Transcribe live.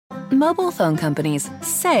Mobile phone companies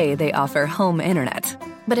say they offer home internet.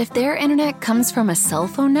 But if their internet comes from a cell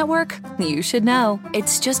phone network, you should know.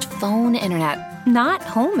 It's just phone internet, not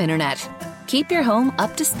home internet. Keep your home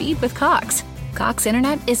up to speed with Cox. Cox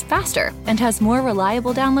internet is faster and has more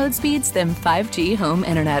reliable download speeds than 5G home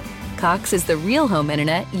internet. Cox is the real home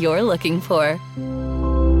internet you're looking for.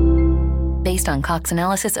 Based on Cox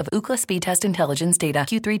analysis of Ookla speed test intelligence data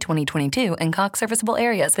Q3 2022 and Cox serviceable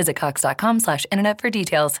areas, visit cox.com/internet for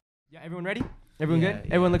details. Yeah, everyone ready? Everyone good? Yeah.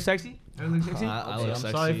 Everyone look sexy? Everyone look sexy? I'm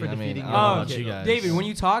sorry for defeating you. Oh, okay. You guys. David, when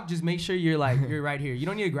you talk, just make sure you're right here. You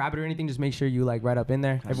don't need to grab it or anything. Just make sure you right up in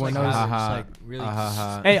there. Everyone knows.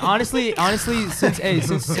 Hey, honestly,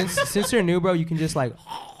 since you're new, bro, you can just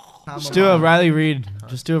Just do a Riley Reid.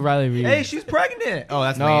 Hey, she's pregnant. Oh,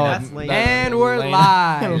 that's no, Lena. That's Lena. And we're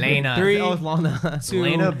live. Lena. 3, That was Lana. 2.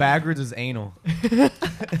 Lena backwards is anal.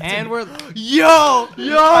 And we're Yo!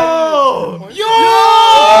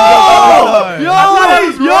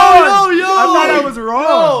 I thought I was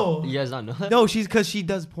wrong. You guys not know that? No, because she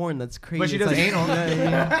does porn. That's crazy. But she does anal.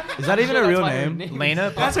 Is that even a real name?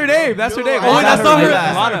 Lena. That's her name. That's her name. Oh, that's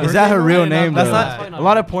not her. Is that her real name? That's though? not. A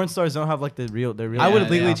lot of porn stars don't have like their real. I would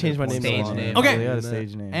legally change my name. Stage to name. Okay. They got a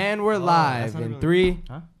stage name. And we're live in 3,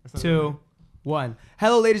 2, 1.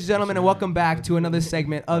 Hello, ladies and gentlemen, and welcome back to another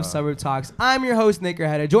segment of Suburb Talks. I'm your host, Nick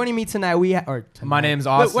Erheda. Joining me tonight, My name's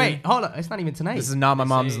Austin. Wait, hold on. It's not even tonight. This is not my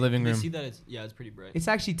mom's living room. You see that? It's pretty bright. It's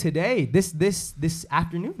actually today. This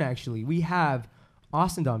afternoon, actually. We have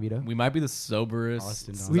Austin Donvita. We might be the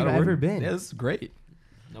soberest we've ever been. Yeah, this is great.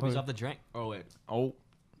 Nobody's off the drink. Oh wait. Oh.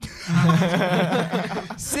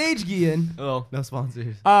 Sage Guillen. Oh. No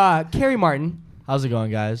sponsors. Carrie Martin. How's it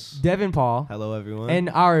going, guys? Devin Paul. Hello, everyone. And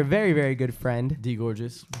our very, very good friend, D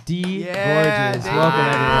Gorgeous. D. Yeah, Gorgeous. D. Welcome,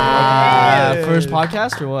 everyone. First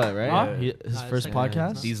podcast or what? Right? Huh? His first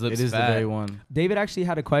podcast. These lips It is fat. the very one. David actually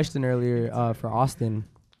had a question earlier for Austin.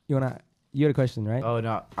 You had a question, right? Oh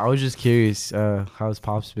no, I was just curious. How's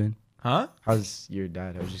Pops been? Huh? How's your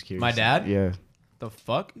dad? I was just curious. My dad? Yeah. The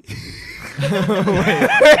fuck? Wait,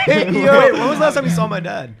 Wait, when was the last time you saw my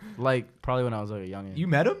dad? Like probably when I was like a youngin. You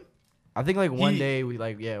met him? I think like one He- day we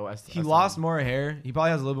He lost more hair. He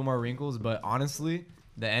probably has a little bit more wrinkles, but honestly,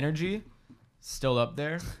 the energy still up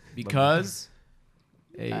there because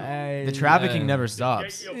the trafficking never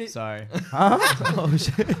stops. Sorry. Oh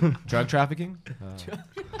shit. Drug trafficking?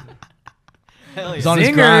 Hell He's yeah. on his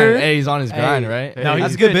Zinger. grind. Hey, he's on his Hey. grind, right? No, Hey, he's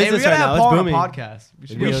he's good good. business right now. It's booming. Podcast. We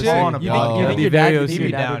should We get should. Paul on a You podcast. think Be your very dad OC. would He'd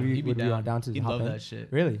be down. be He'd be down to He'd hop love in? that shit.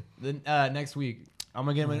 Really? Then next week, I'm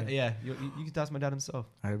gonna get him. Yeah, you can ask my dad himself.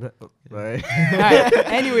 I bet. Right. All right.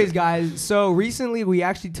 Anyways, guys, so recently we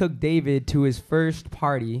actually took David to his first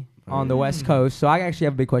party on the West Coast. So I actually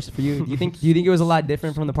have a big question for you. Do you think it was a lot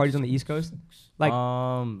different from the parties on the East Coast? Like,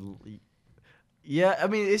 yeah. I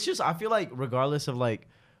mean, it's just I feel like regardless of like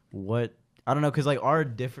what. I don't know, cause like our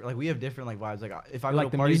different, like we have different like vibes. Like if I go Like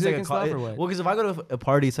to the a party, it's music like and stuff, or what? Well, cause if I go to a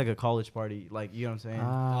party, it's like a college party. Like you know what I'm saying?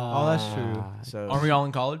 Oh, that's true. So Aren't we all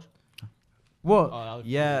in college? well,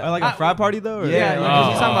 yeah, Like a frat party though? Or? yeah, because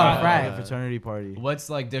he's talking about a frat. like a fraternity party. What's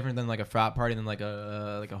like different than like a frat party than like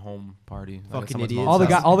a home party? Like Fucking someone's idiots. mom's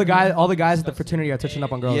all house? the guys at the fraternity are touching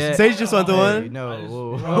up on girls. Yeah. Sage just went to Hey, one. no,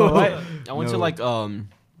 whoa. Oh, what? I went to like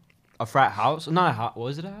a frat house. Not a house.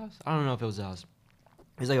 Was it a house? I don't know if it was a house.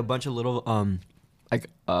 It's like a bunch of little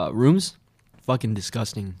rooms. Fucking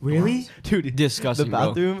disgusting. Really? Dude, Disgusting, the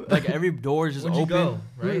bathroom. bro. Like every door is just When'd you open. go?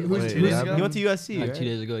 Right? Who's- Like, who's- ago? You went to USC, Like right? 2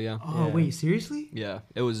 days ago, yeah. Oh, wait, seriously? Yeah.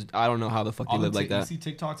 It was. I don't know how the fuck they All the live like You that. see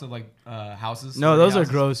TikToks of like No, houses. celebrity those are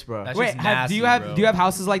houses? gross, bro. That Wait, shit's nasty, do bro. you have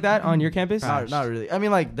houses like that on your campus? Not really. I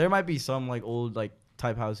mean, like there might be some like old like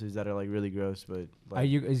type houses that are like really gross, but like,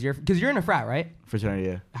 Because you're in a frat, right? fraternity.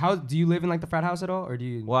 Yeah. How do you live in like the frat house at all, or do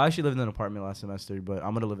you? Well, I actually lived in an apartment last semester, but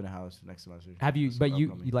I'm gonna live in a house next semester. Have you? But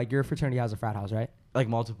you Upcoming. like your fraternity has a frat house, right? Like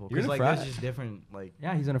multiple. You're in 'Cause, a like frat? there's just different like.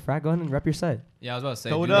 Yeah, he's in a frat. Go ahead and rep your set. Yeah, I was about to say.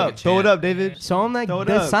 Throw it do like a up. Throw it chant. up, David. Show him like Throw it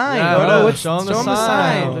the up. sign. Yeah, bro. throw it up. What's- Show him the the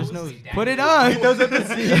sign. sign. There's no. Put it on. He doesn't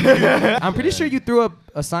see. I'm pretty sure you threw up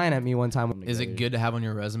a sign at me one time. Is it good to have on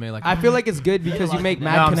your resume? Like I feel like it's good because you make No,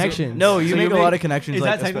 mad I'm so- connections. No, you So make you a lot make- of connections. Is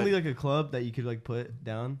like, that technically like a club that you could like put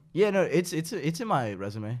down? Yeah, no, it's in my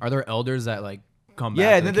resume. Are there elders that like come back? Yeah,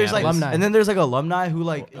 to and then the there's like campus? Alumni. and then there's like alumni who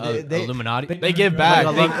like they Illuminati. they give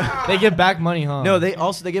back. They give back money, huh? No, they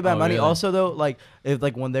give back Oh, money. really? Also though, like if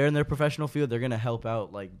like when they're in their professional field, they're gonna help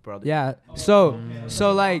out like brothers. Yeah. So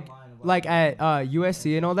like at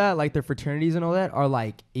USC and all that, like their fraternities and all that are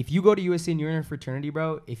like, if you go to USC and you're in a fraternity,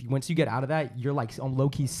 bro, once you get out of that, you're like on low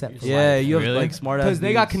key set for Yeah, life. you have Really? like smart ass. Because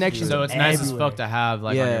they got connections. So it's nice as everywhere. fuck to have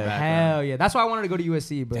like on your Yeah. background. Hell yeah. That's why I wanted to go to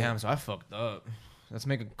USC, but Damn, so I fucked up. Let's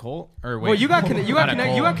make a cult. Or wait. Well, you got Not a you cult.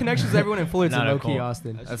 got connections with everyone in Fullerton, Not a low key, cult.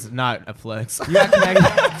 Austin. That's not a flex. You got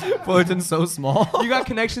connections. Fullerton's so small. You got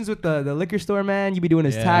connections with the liquor store man. You be doing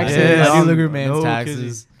his taxes. I do liquor man's No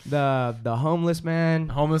taxes. The homeless man.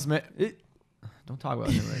 Homeless man. Don't talk about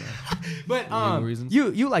him right now. But Legal reasons.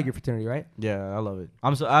 you like your fraternity, right? Yeah, I love it.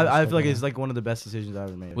 I feel like it's like one of the best decisions I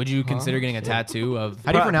ever made. Would you consider getting a tattoo of?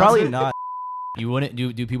 How do you Pro- pronounce probably it? not. You wouldn't.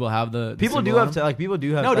 Do people have the People symbol do on have them? people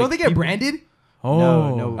do have. No, like, don't they get people- branded? Oh.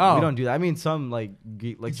 No, Oh. we don't do that. I mean, some like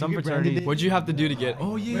some fraternities. What'd you have to do to get?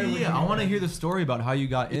 Oh yeah. I want to hear the story about how you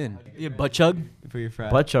got in. You get butt chug? For your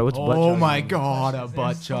frat. Butt chug. What's butt chug? Oh my god, a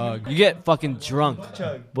butt chug. You get fucking drunk.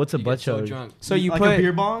 What's a You butt get so chug? drunk. So you like put a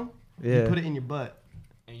beer bong. Yeah. You put it in your butt.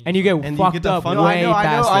 and you get and you fucked get the up fun- way I know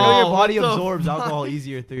faster. your Oh, body what the absorbs alcohol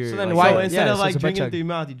easier through. So your, then like, why- So so- instead yeah, of so like it's a butt drinking chug. through your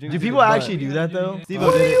mouth, you drink Do through people your butt. actually do that though? Steve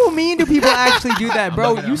What do you mean? Do people actually do that,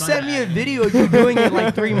 bro? You sent me a video of you doing it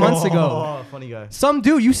like 3 months ago. Oh, funny guy. Some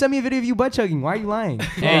dude, you sent me a video of you butt chugging. Why are you lying?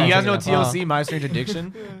 Hey, you guys know TLC, My Strange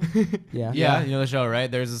Addiction? Yeah. Yeah, you know the show, right?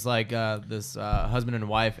 There's this like this husband and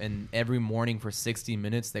wife, and every morning for 60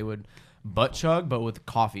 minutes they would butt chug, but with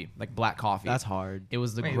coffee, like black coffee. That's hard. It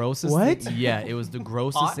was the Wait, grossest. what? Thing. Yeah, it was the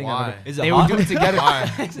grossest thing I've Why? ever. Is it They hot? would do it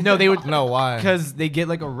together. No, they would. No, why? Because they get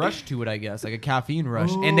like a rush to it, I guess, like a caffeine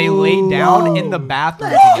rush, and they lay down in the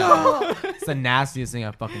bathroom together. It's the nastiest thing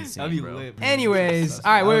I've fucking seen, That'd be bro. lit. Anyways,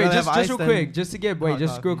 all right, wait, I'd just rather have real ice than quick, just to get hot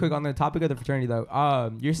just real coffee. quick on the topic of the fraternity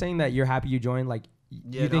though. You're saying that you're happy you joined, like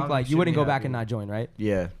Yeah, you think no, like I'm you wouldn't go extremely back and happy. not join, right?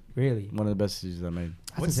 Yeah, Really? one of the best decisions I made.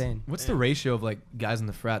 That's insane. What's the ratio of like guys in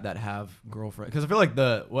the frat that have girlfriends? Because I feel like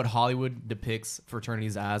what Hollywood depicts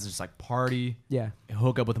fraternities as is just like party, Yeah.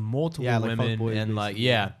 hook up with multiple Yeah, like women, fuckboys, and like basically.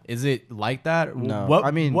 yeah, is it like that? No, What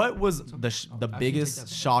I mean- what was the biggest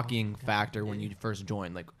shocking factor when you first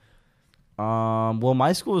joined? Like, Well,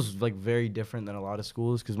 my school is like very different than a lot of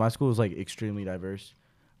schools because my school is like extremely diverse.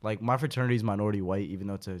 Like my fraternity is minority white, even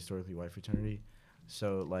though it's a historically white fraternity.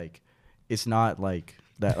 So like, it's not like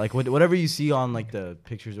that. Like whatever you see on like the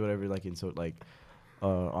pictures or whatever, like in so like,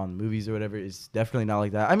 on movies or whatever, it's definitely not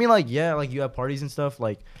like that. I mean, like yeah, like you have parties and stuff,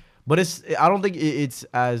 like, but I don't think it's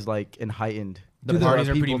as like heightened. the as parties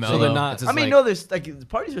are people pretty say. mellow. they're not- It's I just mean, like- no, there's like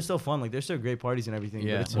parties are still fun. Like there's still great parties and everything.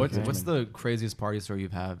 yeah. But it's What's okay. what's the craziest party story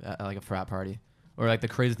you've had at like a frat party, or like the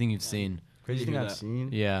craziest thing you've seen? crazy thing hear I've that. seen?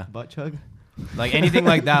 Yeah, Butt chug. like anything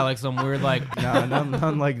like that, like some weird like No,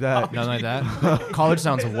 none like that. nothing like that. College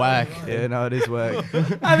sounds whack. Yeah, no, it is whack.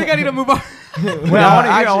 I think I need to move on. Wait, I want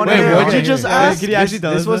to hear. I want to hear. What'd you Okay. just Yeah, ask? could you actually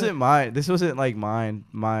tell This us wasn't mine. This wasn't like my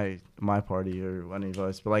party or any of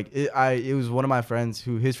us. But like it was one of my friends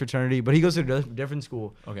who his fraternity, but he goes to a different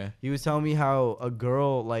school. Okay. He was telling me how a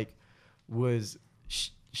girl like was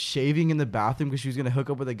shaving in the bathroom because she was gonna hook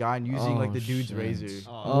up with a guy and using like the dude's razor.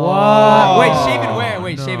 What? Wait, shaving where?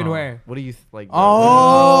 Wait, shaving where? What do you like?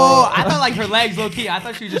 Oh, I thought like her legs, low key. I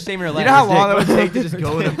thought she was just shaving her you legs. know how long that would take to just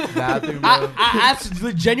go in the bathroom, bro? That's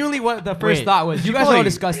genuinely what the first Wait, thought was. You guys are all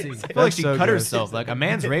disgusting. I feel like That's she so cut gross. herself. Like a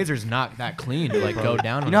man's razor's not that clean to like go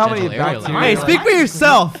down. You on know a how many genital area like bacteria- that. Hey, speak for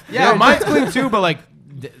yourself. Yeah, mine's clean too, but like,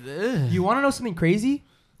 You want to know something crazy?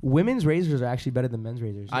 Women's razors are actually better than men's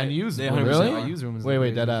razors. I use They them. 100% Really? are. I use women's Wait,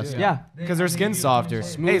 razors, dead ass. yeah. Because their skin's softer. Hey,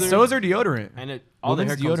 Smoother. so is their deodorant. And all the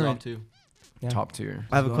hair Women's comes deodorant. off too. Yeah. Top tier.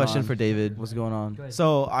 I have a What's question going on? for David. What's going on?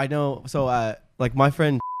 So I know. So like my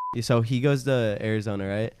friend, so he goes to Arizona,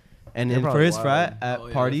 right? And They're then for probably his wild. frat at Oh,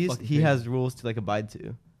 yeah, parties, fucking he crazy. has rules to like abide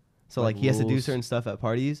to. So Like like he has to do rules? certain stuff at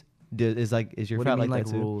parties. Is your What do frat you mean, like like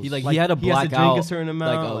that too? rules? He like Like, he had to he has black to drink a out certain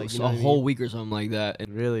like amount, a, like, you know a what I mean? whole week or something like that.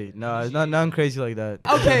 Really? No, it's not nothing crazy like that.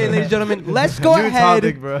 Okay, ladies and gentlemen, let's go New ahead.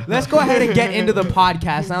 topic, bro. Let's go ahead and get into the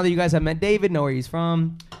podcast now that you guys have met David, know where he's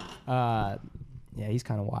from. Yeah, he's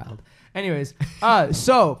kind of wild. Anyways,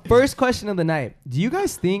 so first question of the night: do you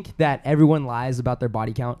guys think that everyone lies about their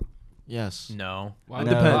body count? Yes. No. Why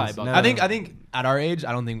No, would they lie no. about No. that? I think at our age,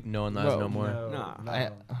 I don't think no one lies Bro, no more. Nah.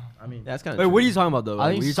 I mean, That's kind of. Wait, what are you talking about though? I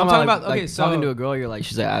Like, think you're so. I'm talking talking about, about- okay, like, talking so- to a girl, you're like,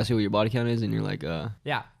 she's like, ask you what your body count is, and you're like,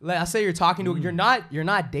 Yeah, let's say you're talking to you're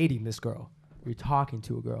not dating this girl. You're talking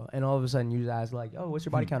to a girl, and all of a sudden you just ask like, "Oh, what's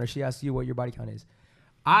your body count?" Or she asks you what your body count is.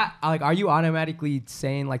 I like, are you automatically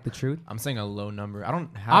saying like the truth? I'm saying a low number. I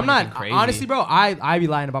don't have I'm anything not crazy. honestly, bro. I be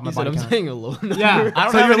lying about my you said body I'm count. saying a low number. Yeah, I don't So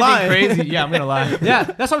have you're anything lying. crazy. Yeah, I'm gonna lie. yeah,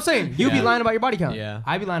 that's what I'm saying. You be Yeah. lying about your body count. Yeah.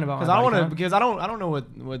 I be lying about my Because I don't body want to. count. Because I don't know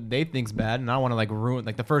what they think's bad, and I don't want to like ruin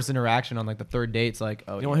like the first interaction on like the third date's like,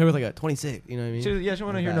 oh, You don't want to hear with like a 26. You know what I mean? She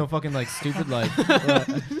want to hear no fucking like stupid like.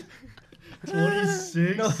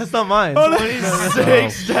 26. No, that's not mine.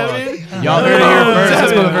 26, Devin. Y'all heard it here first.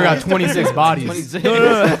 This motherfucker got 26 bodies.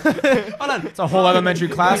 26. Hold on. It's a whole elementary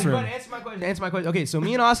classroom. Answer my question. Okay, so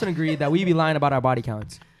me and Austin agreed that we be lying about our body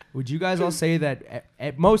counts. would you guys all say that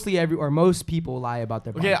mostly most people lie about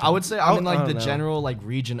their body Okay, count? I would say I'm in I like don't the know. general like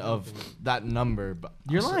region of that number. But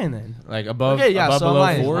You're lying then. Like above, Okay, yeah, above so I'm below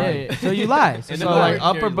lying. 4. Yeah, yeah. So you lie. So like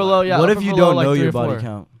up or below, yeah. What up if or you below, don't like know 3 your or body 4.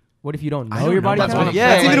 count? What if you don't know don't your know. body That's count? what I'm Yeah,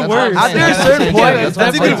 saying. it's even Like, worse. that's After what a I'm certain saying. point, Yeah,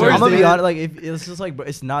 that's even even worse, I'm gonna be dude. honest. Like, it's just like, bro,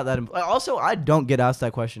 it's not that. Like, also, I don't get asked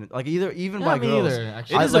that question. Like, even by me girls. either,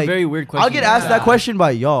 actually. It is like, a very weird question. I'll get asked that question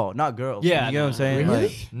by y'all, not girls. Yeah, you know what I'm saying? really?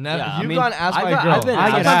 Like, Never. Yeah, I You've mean, gotten asked I by got- a girl. I've been I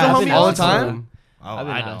get Sometimes asked the homie all all the the time. time. Oh, I've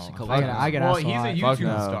been I asked a don't. couple I times. get Well, asked he's a lot. YouTube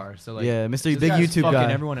no. star, so like, yeah, Mr. this Big guy's YouTube fucking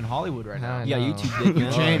guy. everyone in Hollywood right now. Yeah, YouTube dick, You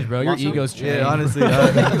man. changed, bro. Your ego's changed. Yeah, honestly.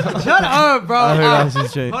 Shut up, bro. I heard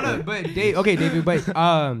Austin's changed. Hold on, but Dave. Okay, David, but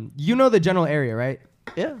you know the general area, right?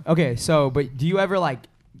 Yeah. Okay, so but do you ever like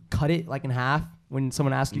cut it like in half when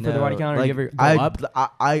someone asks you for their body count, or like, do you ever go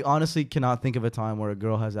up? I honestly cannot think of a time where a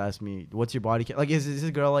girl has asked me, "What's your body count?" Like, is this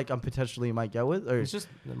a girl like I'm potentially might get with, or It's just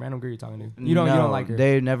the random girl you're talking to. You don't like her.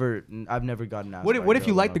 They never. I've never gotten asked. by a What if you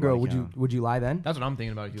girl like the about girl? body count. Would you lie then? That's what I'm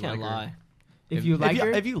thinking about. If you Can't like her. lie. If you like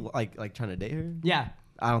her? if you like trying to date her, Yeah.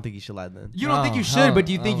 I don't think you should lie then. You don't think you Oh, should, but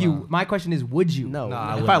do you I think don't you? know. My question is, would you? No. Nah,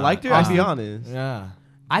 I if would I not. liked her, I'd be honest. Yeah.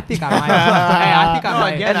 I think I might. I think I No,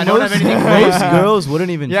 might. again, I And don't have most- anything Most crazy. girls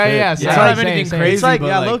wouldn't even. Yeah, trip. yeah. It's So I I don't like, have same, anything same. crazy. It's like, but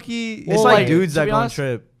Yeah, like, low key. it's Well, like like, dudes to that be go on honest-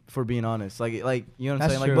 trip. For being honest, like you know what I'm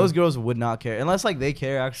That's saying. Like true. most girls would not care unless like they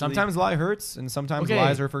care. Actually, sometimes lie hurts, and sometimes Okay,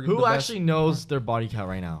 lies are for the who best. actually knows their body count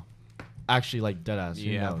right now? Actually, like dead ass. Who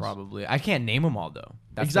Yeah, knows? probably. I can't name them all though.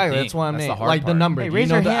 That's exactly. The That's why I'm the naming. hard Like the part. number. Hey, Do raise you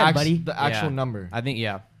know your the hand, buddy. The actual Yeah. number. I think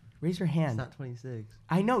Raise your It's hand. not 26.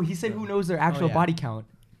 I know. He said who knows their actual yeah. body count.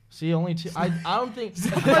 See, only two. I don't think.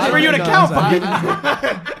 for you to count,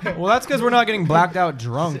 Well, that's because we're not getting blacked out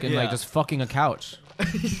drunk and like Yeah. just fucking a couch.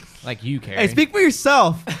 Like you, Carrie. Hey, speak for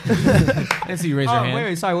yourself. I didn't see you raise your Oh, hand.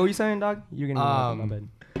 wait, sorry. What were you saying, dog? You're gonna. My bad.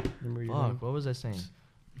 Remember your name? Fuck. What was I saying?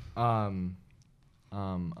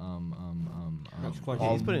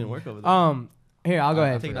 He's putting in work over there. Here, I'll go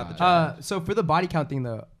ahead. taking out the So for the body count thing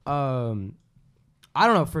though, I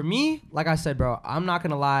don't know. For me, like I said, bro, I'm not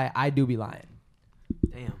gonna lie. I do be lying.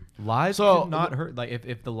 Damn. Lies So- should not hurt. Like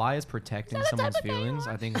if the lie is protecting someone's feelings,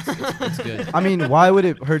 I think it's good. I mean, why would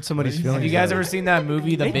it hurt somebody's feelings? Have you guys though? ever seen that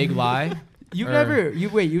movie, The Big Lie? You've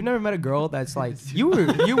Or- you've never met a girl that's like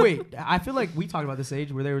I feel like we talked about this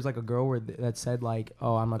age where there was like a girl that said like,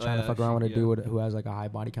 oh, I'm not trying to fuck around with a dude who has like a high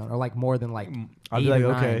body count or like more than like I'd 8 be like,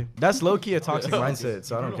 or okay, 9. that's low key a toxic mindset,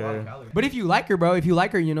 so I don't care. But if you like her, bro,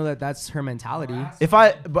 you know that's her mentality.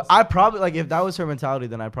 But I probably like if that was her mentality,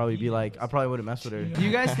 then I'd probably be like, I probably wouldn't mess with her. Do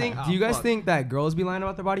you guys think that girls be lying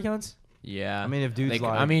about their body counts? Yeah. I mean, if dudes Like,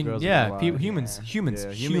 lie, I mean, girls yeah. will lie. Humans.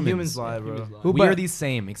 Yeah, Humans lie, bro. We are the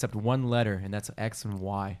same except one letter, and that's X and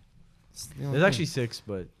Y. There's actually 6,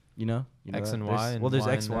 but you know X that. and There's- Y and Well, there's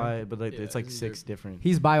Y X, in Y, there. but like it's like 6 different.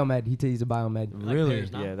 He's biomed. He's a biomed. Really?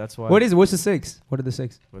 Yeah, that's why. What is it? What's the 6? What are the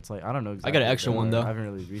 6? It's like I don't know. Exactly got an extra but one, though. I haven't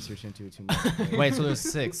really researched into it too much. Wait, so there's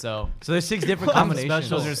 6. So So there's 6 different combinations.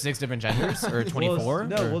 those are 6 different genders or 24?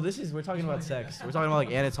 No, well, we're talking about sex. We're talking about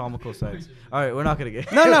like anatomical sex. All right, we're not gonna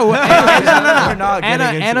get. No. We're not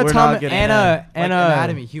getting into. We're not getting Like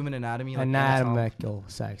anatomy, human anatomy, like anatomical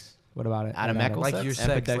sex. What about it? Anatomical like sex? your sex.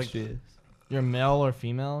 Like, Ambidextrous. You're male or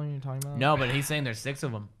female? You're talking about? No, but he's saying there's 6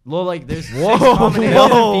 of them. well, like there's 6 Whoa, combinations.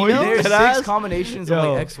 whoa, There's deadass? 6 combinations of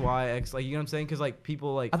Yo. like X, Y, X. Like you know what I'm saying? Because like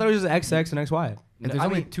people like. I thought it was just XX and XY. If there's I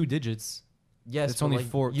only mean, 2 digits, yes, it's but, only like,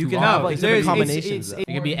 4. You two can lines. have like there's different combinations. It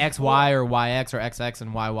could be XY or YX or XX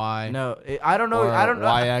and YY. No, I don't know. Or I don't know.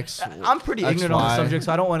 YX. I'm pretty ignorant on the XY. subject,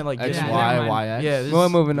 so I don't want to like. get X, into Y, that. YX. Yeah, this Well,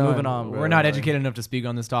 is moving on. Moving on, bro. We're not Like- educated enough to speak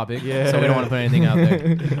on this topic, Yeah. so we don't want to put anything out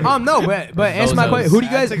there. No, but answer my Bozos. question. Who do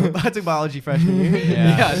you guys? I took biology freshman year.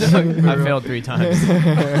 Yeah, I failed 3 times.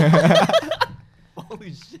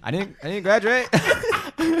 Holy shit. I didn't graduate.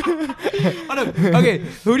 Okay,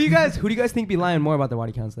 who do you guys think be lying more about their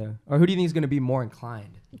body counts though, or who do you think is gonna be more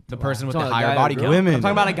inclined? The person with So the a higher guy or body girl? count. Women. I'm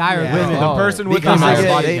talking about a guy or a Yeah. girl. Women. The person with the Because higher they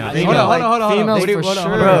body get- count. they Hold get, on. like, What do females you- for hold on,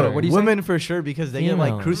 sure. bro, what do you say? Women for sure because they get like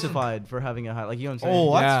Females. crucified for having a high. Like you know what I'm saying?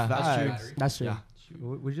 Oh, Yeah, that's that's facts. true. That's true. Yeah.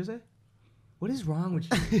 What did you say? What is wrong with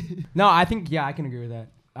you? No, I think I can agree with that.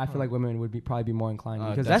 I feel like women would probably be more inclined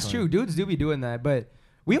because that's true. definitely. Dudes do be doing that, but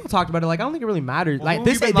we all talked about it. Like I don't think it really matters. Well, like who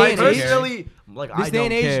this you day been and lying age, to? Personally, like This I day don't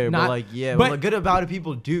and age, care, not- but like yeah, but- but good about it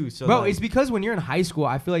people do. So bro, like, it's because when you're in high school,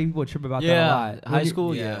 I feel like people trip about that a Yeah, lot. When high you-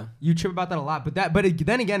 school, yeah. yeah. You trip about that a lot, but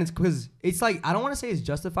then again, it's because it's like I don't want to say it's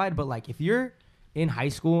justified, but like if you're in high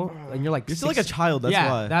school and you're like You're still like a child. That's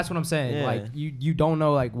yeah, why. that's what I'm saying. Yeah. Like you don't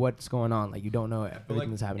know like what's going on. Like you don't know But, everything like,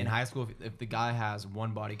 that's happening. in high school, if the guy has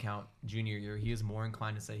 1 body count junior year, he is more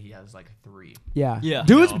inclined to say he has like 3. Yeah. Yeah.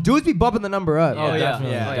 Dudes be bumping the number up. Oh, yeah.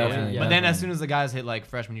 definitely, Yeah, definitely. But then as soon as the guys hit like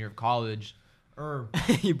freshman year of college, Or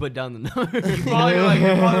You put down the number. you're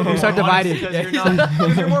probably You start dividing.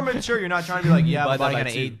 because you're more mature. You're not trying to be like, yeah, my Divide that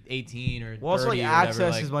body by kind of 18 or Well, also 30 like or whatever,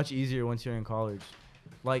 access like- is much easier once you're in college.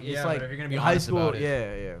 Like Yeah, it's but like if you're gonna be in high honest school. about it.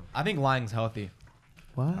 Yeah. I think lying's healthy.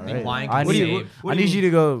 What? I think lying I can need, save. I need you to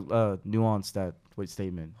go nuance that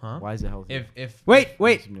statement. Huh? Why is it healthy? If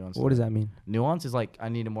Wait. Some nuance What does that mean? Nuance is like I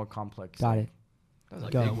need a more complex. Got it.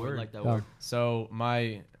 Like Go. that word. Like that Go. word. so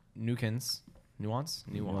my nuance.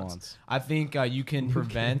 I think you can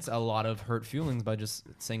prevent a lot of hurt feelings by just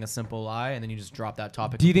saying a simple lie, and then you just drop that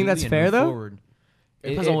topic. Do you think completely that's and fair, move though? Forward. It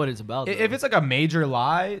depends on what it's about. If though. it's like a major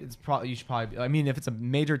lie, it's probably you should probably. I mean, if it's a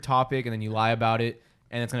major topic and then you lie about it,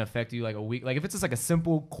 and it's gonna affect you like a week. Like if it's just like a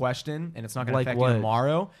simple question and it's not gonna Like affect what? you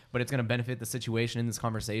tomorrow, but it's gonna benefit the situation in this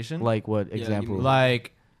conversation. Like what Yeah, example?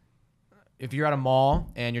 Like if you're at a mall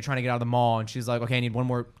and you're trying to get out of the mall, and she's like, "Okay, I need one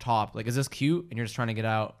more top. Like, is this cute?" And you're just trying to get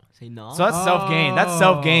out. Say no. So that's self gain. That's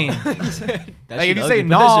self gain. Like if you say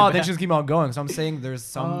no, then just keep on going. So I'm saying there's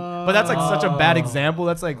some, but that's like such a bad example.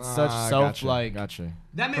 That's like such self like. Gotcha.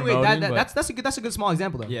 That may promoting, but- that's a good small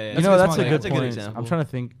example though. Yeah, yeah. you know that's a small good example. point. example. I'm trying to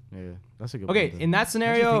think. Yeah, that's a good. Okay, point. in that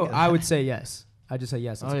scenario, I would say yes. I just say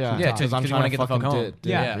yes. Oh yeah. Yeah, Top. because I'm trying to get the fuck home.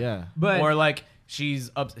 Yeah. Yeah. But Or like she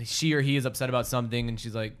or he is upset about something, and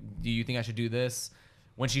she's like, "Do you think I should do this?"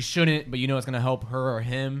 When she shouldn't, but you know it's gonna help her or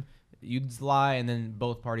him. You lie, and then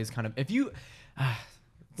both parties kind of if you.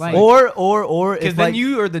 like, or if Because then like,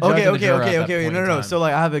 you are the judge. okay, and the juror at that okay. point No, in no. time. So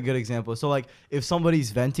like, I have a good example. So like, if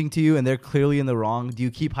somebody's venting to you and they're clearly in the wrong, do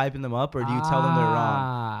you keep hyping them up or do you tell them they're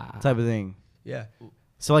wrong? Type of thing. yeah.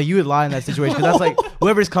 So like, you would lie in that situation because that's like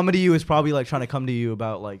whoever's coming to you is probably like trying to come to you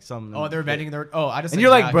about like some. Oh, they're venting. I just. And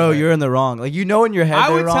you're like, bro, you're in the wrong. Like you know in your head I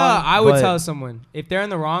they're would wrong. tell. I would but tell someone if they're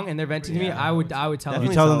in the wrong and they're venting to me. I would tell them.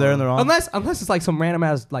 You tell them they're in the wrong. Unless it's like some random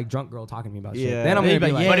ass like drunk girl talking to me about shit. Yeah. Then I'm gonna Maybe,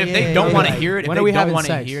 be like, But if they don't want to hear it, if when they are we don't having want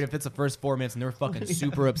to sex? hear it, if it's the first 4 minutes and they're fucking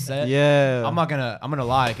super upset, Yeah. I'm gonna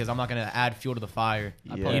lie because I'm not gonna add fuel to the fire.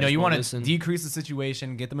 Yeah. You know, you want to Listen. decrease the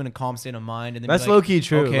situation, get them in a calm state of mind, and then That's be like, low key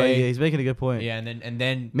true. Okay, Like, yeah, he's making a good point. yeah, and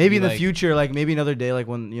then Maybe be in the like- future, like maybe another day, like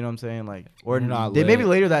when you know what I'm saying, like or When you're not maybe lit.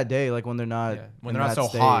 later that day, like when they're not Yeah, when in they're not that so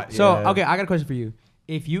state. hot. So Yeah. okay, I got a question for you.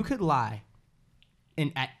 If you could lie,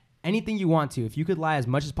 and at anything you want to, if you could lie as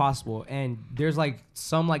much as possible, and there's like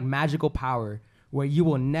some like magical power where you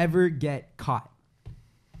will never get caught,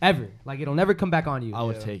 ever, like it'll never come back on you. I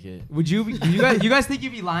would take it. Would you? You guys think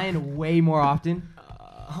you'd be lying way more often?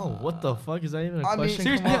 Oh, what the fuck is that even a question?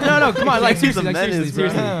 Seriously, Come on. no, come on, like seriously, a like menace, seriously, bro.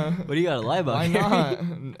 seriously. What do you gotta lie about? Why not?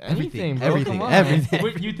 Anything, bro. everything, Come on. everything.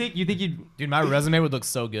 Wait, you think you'd? dude, my resume would look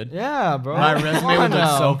so good. Yeah, bro. My Come resume on would look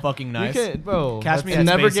now. so fucking nice. You can, bro. Catch me and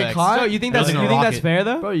at never SpaceX. get caught. So you think that's Building a that's rocket. fair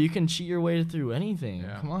though? Bro, you can cheat your way through anything.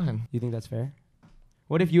 Yeah. Come on. You think that's fair?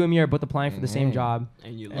 What if you and me are both applying for the same Yeah. job,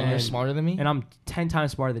 And you And you're And- smarter than me. and I'm 10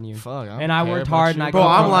 times smarter than you, Fuck. I and don't I care worked about hard, you. and I Bro,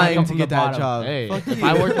 come I'm from- I lying come to from get the that bottom. job. Hey, Fuck if you.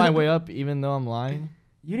 I work my way up, even though I'm lying,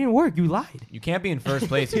 You didn't work. You lied. You can't be in first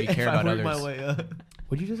place if you care If I about work others. my way up.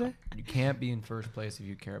 What'd you just say? You can't be in first place if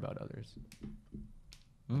you care about others.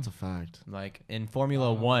 that's a fact. Like in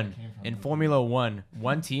Formula One,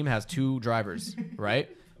 one team has 2 drivers, right?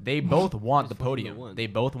 They both want the Formula podium. One. They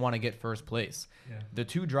both want to get first place. The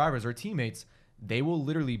 2 drivers or teammates, they will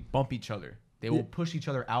literally bump each other. They will push each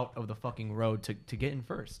other out of the fucking road to get in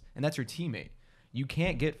first. And that's your teammate. You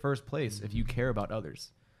can't get first place if you care about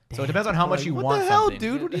others. So it depends on how much you What want the hell, something.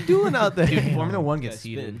 dude? What are you doing out there? Dude, Formula One Guys, gets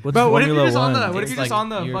heated. spin. What's Bro, what if Formula you're just on One? the? What if It's you're just like on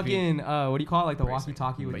the European. fucking? What do you call it? Like the Racing,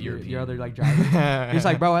 walkie-talkie with but your European. other like driver. You're just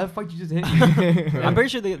like, bro, why the fuck you just hit me? I'm pretty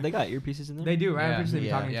sure they got earpieces in there. They do, right? I'm Yeah, pretty sure they be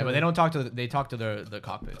yeah, talking to Yeah, each but other. they don't talk to. They talk to the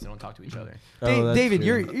cockpits. They don't talk to each other. Oh, that's David,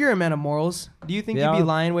 true. you're a man of morals. Do you think Yeah. you'd be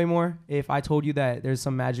lying way more if I told you that there's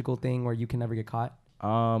some magical thing where you can never get caught?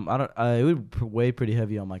 I don't. It would weigh pretty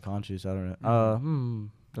heavy on my conscience. I don't know.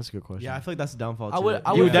 That's a good question. Yeah, I feel like that's the downfall. I to would- it.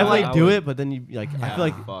 I You would would definitely feel do like- it, but then you like. I feel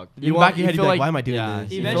like Fuck. in the back of your head, feel you're like, why am I doing yeah,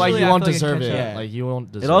 this? You Eventually, feel like you I won't feel like deserve it it. catch up. Like you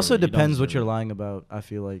won't deserve It also You don't depends what deserve you're it. lying about. I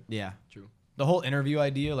feel like. Yeah. The whole interview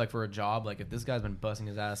idea, like for a job, like if this guy's been busting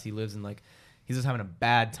his ass, he lives in like, he's just having a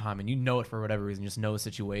bad time, and you know it for whatever reason, you just know the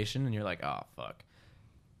situation, and you're like, oh fuck,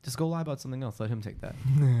 just go lie about something else. Let him take that.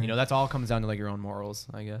 You know, that's all comes down to like your own morals,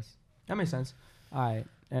 I guess. That makes sense. All right.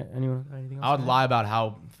 Anyone got anything else? I would to add? lie about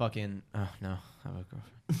how fucking. Oh no, I have a girlfriend.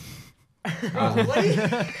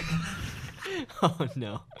 Oh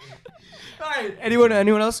no. All right. Anyone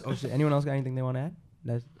else? Oh shit. Anyone else got anything they want to add?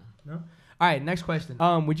 No. All right. Next question.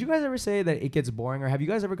 Would you guys ever say that it gets boring, or have you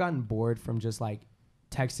guys ever gotten bored from just like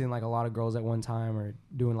texting like a lot of girls at one time, or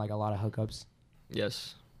doing like a lot of hookups?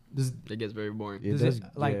 Yes. Does, It gets very boring. It does does, it,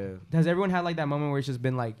 like yeah. has everyone had like that moment where it's just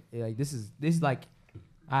been like this is like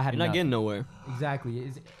I had You're not enough. getting nowhere.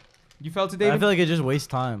 Exactly. You felt it, I David? feel like it just wastes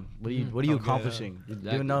time. What are you Mm. What are you Okay, accomplishing? You're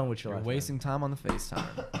Exactly. doing nothing with your You're life. wasting time on the FaceTime.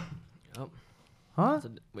 Huh?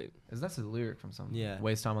 Wait. Is that a lyric from something? Yeah.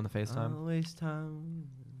 Waste time on the FaceTime. Waste time.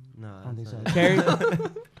 No, I don't think so.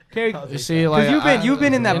 that's Carrie, You see, like you've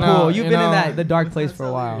been in that you pool. know- You've you been in know- that the dark place for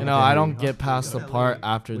a while. You know, I don't get past the part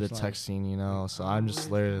after the Which line? texting, you know, so I'm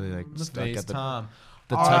just literally like The stuck at the FaceTime.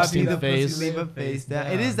 texting phase. Leave a face down.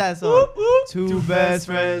 It is that song. Two best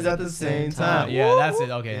friends at the same time. Yeah, that's it.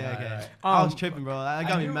 Okay. Yeah, alright, okay. alright. I was tripping, bro. That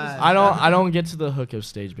got me mad. I don't get to the hookup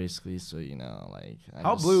stage basically, so you know, like I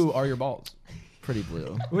How just- blue are your balls? Pretty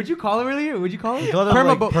blue. What'd you call it earlier? What'd you call it? call them,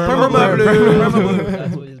 like, Perma blue.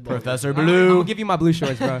 That's what his ball is. Professor I'm Blue. gonna give you my blue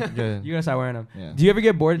shorts, bro. Good. You gotta start wearing them. Yeah. Do you ever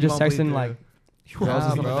get bored of You just won't bleed texting through. like?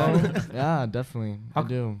 Yeah, Girls bro. Yeah, definitely. How- I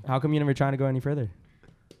do. How come you never trying to go any further?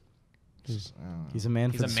 Just, I don't know. He's a man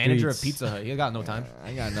He's for a the manager of streets. Pizza Hut. He got no time.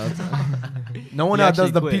 I got no time. No one He else does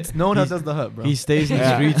actually the quit. pizza. No one else He's- does the Hut, bro. He stays in the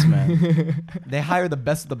Yeah. streets, man. They hire the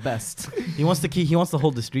best of the best. He wants to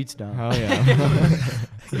hold the streets down. Oh yeah.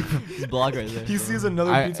 His blog right there. He so. sees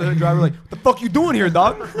another I- Pizza Hut driver like, "What the fuck you doing here,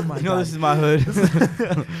 dog?" You know, this is my hood.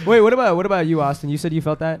 Wait, what about you, Austin? You said you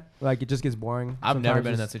felt that like it just gets boring. I've never sometimes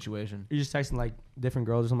been in that just- situation. You're just texting like different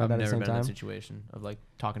girls or something I've like that at never the been same in that time. situation of like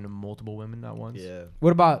talking to multiple women at once. Yeah.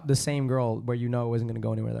 What about the same girl where you know it wasn't gonna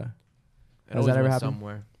go anywhere though? It Has always that ever went happened?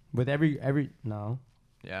 somewhere. With every no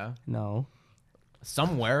Yeah. no.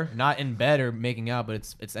 Somewhere, not in bed or making out, but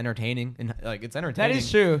it's entertaining and like it's That entertaining. is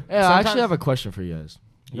true. Yeah, I Sometimes- actually have a question for you guys.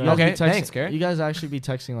 You Yeah. guys Okay, be texting- thanks, Gary. You guys actually be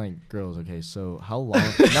texting like girls, okay? So how long?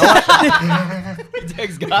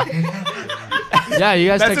 Text guy. Yeah, you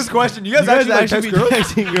guys That's text. his question. You You guys, guys actually, actually be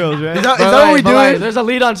text girls? texting girls, right? Is that But what like- we but like, doing? there's a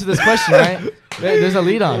lead on to this question, right? There's a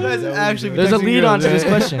lead on. You guys actually be There's a texting lead on girls, to this right?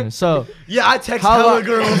 question. So Yeah, I text How hella long-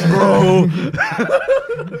 girls, bro.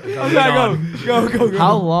 Go.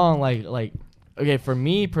 how long, like, okay, for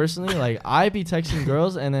me personally, like, I be texting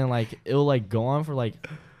girls and then like it'll like go on for like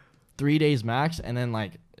 3 days max, and then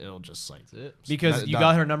like it'll just like Because you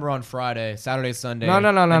got her number on Friday, Saturday, Sunday. No. and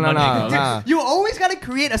Monday goes. Nah. You always gotta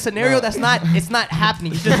create a scenario that's not. It's not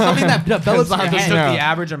happening. It's just something that develops in not your the Just head. took No. the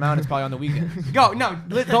average amount. It's probably on the weekend. Go no.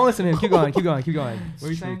 Don't listen to him. Keep going. What were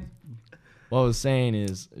you saying? What I was saying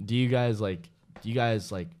is, do you guys like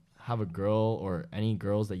have a girl or any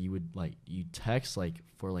girls that you would like you text like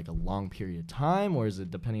for like a long period of time, or is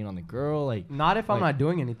it depending on the girl? Like, Not if I'm Like- not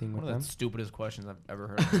doing anything with One of them. the stupidest questions I've ever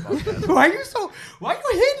heard. On this podcast. Why are you so? Why are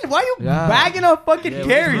you hating? Why are you Yeah. bagging up fucking Yeah,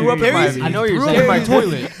 Carrie? grew up in Carrie's- my- I know what you're grew up saying. in my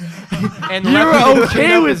toilet. And you left were me-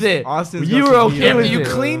 okay with it. Austin's You got were some okay heat. with you it.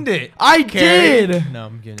 cleaned it. I Carrie. did. No,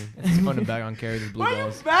 I'm kidding. It's fun to bag on Carrie's blue Why are you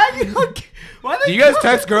balls. bagging up? Why Do you guys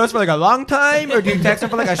text girls for like a long time, or do you text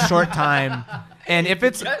them for like a short time? And if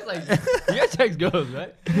it's You guys text girls,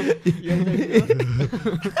 right?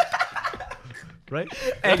 Right?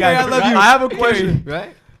 hey guys, I love you. I have a question.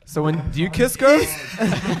 Right? So when do you kiss girls?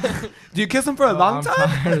 Do you kiss them for a long I'm time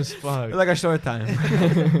tired as fuck. or like a short time?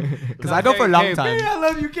 Because I go for a long time. Carrie, I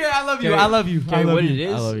love you. Carrie, I love you. Carrie, I love you. I Carrie, love what you. it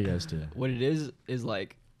is? I love you guys too. What it is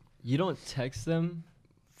like you don't text them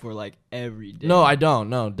for like every day. No, I don't.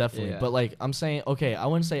 No, definitely. Yeah. But like, I'm saying, okay, I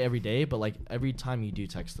wouldn't say every day, but like every time you do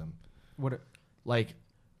text them, What? like,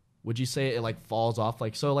 would you say it like falls off?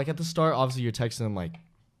 Like, so like at the start, obviously you're texting them like,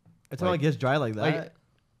 It's not like gets dry like that.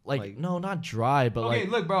 like no, not dry, but Okay, like,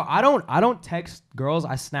 look, bro. I don't text girls.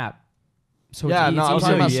 I snap. So Yeah, it's no, I'm easier.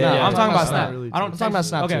 talking about Yeah, Snap. I'm talking about Snap. Snap. Really I don't I'm talking about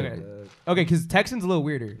Snap Okay, too. okay. Okay, because texting's a little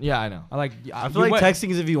weirder. Yeah, I know. I like. I feel like texting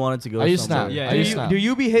is if you wanted to go. I use somewhere. Snap. Yeah, I Do use you, Snap. do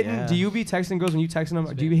you be hitting? Yeah. Do you be texting girls when you texting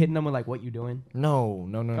them? Do you be hitting them with like what you doing? No.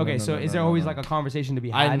 Okay, so is there always like a conversation to be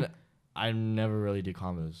had? I never really do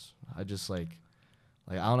combos. I just like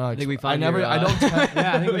I don't know. I think we I found never. your, I don't.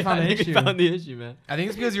 Yeah, I think we found the issue. found the issue, man. I think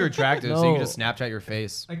it's because you're attractive, so you No. can just Snapchat your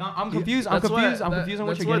face. Like I'm confused. I'm That's confused. what- I'm that- confused on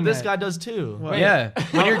what that's you're getting this at. guy does too. Yeah,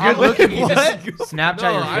 when you're good looking, you just Snapchat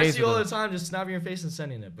No, your I face. see all with the time just snapping your face and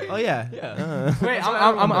sending it. But Oh yeah. Yeah. Wait, That's what I'm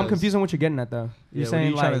everyone does. confused on what you're getting at though. You're Yeah, what are saying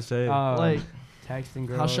you like trying to say? like, texting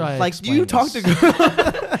girls. how should I? Like explain you talk to this?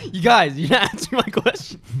 girls. You guys, you didn't answer my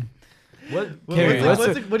question. Carrie, What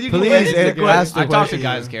what's do you Please get? ask the I talk to question.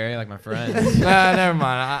 guys, Carrie, like my friends. Nah, never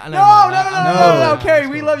mind. No, Carrie,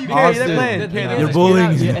 we love you, Carrie. They're Austin, playing. You're You're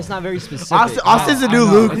bullying. It's not very specific. Austin's the new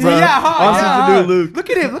Luke, bro. Yeah, Austin's the new Luke. Look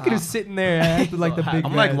at him sitting there acting like the big.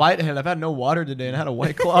 I'm guy. like lightheaded. I've had no water today and I had a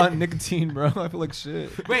White Claw and nicotine, bro. I feel like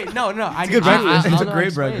shit. Wait, no. I good I- breakfast. I- It's a don't know great how to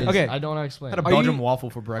explain breakfast. this. Okay. I don't know how to explain. I had a it. Belgian you- waffle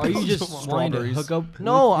for Are breakfast. you just wanting to Strawberries. hook up?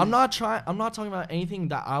 No, I'm not trying. I'm not talking about anything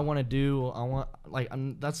that I want to do. I want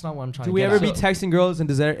that's not what I'm trying. Do to we get ever at. be texting girls and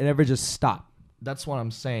does it ever just stop? That's what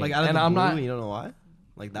I'm saying. Like out of and the I'm blue, not. you don't know why?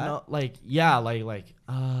 Like that? No, like yeah, like Like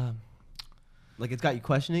it's got you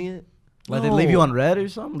questioning it? Like they leave you on red or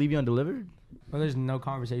something? Leave you undelivered? Well, there's no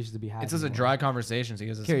conversations to be had. It's just a anymore. dry conversation, so you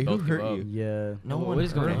guys just Carrie, who both give hurt up. you? Yeah. No What one.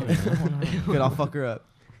 is going on? Good, I'll fuck her up.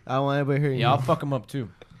 I don't want anybody hurting Yeah, I'll you. fuck him up too.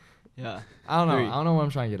 Yeah. I don't know. Three. I don't know what I'm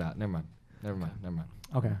trying to get at. Never mind.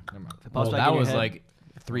 Okay. Well, Pops back that in your was head. like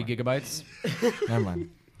 3 gigabytes. Never mind.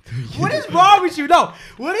 What is wrong with you? No.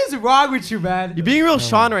 What is wrong with you, man? You're being real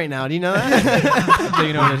Sean right now. Do you know that? So,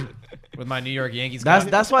 you know, just with my New York Yankees.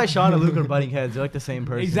 That's why Sean and Luke are butting heads. They're like the same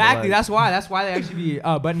person. Exactly. Like- That's why they actually be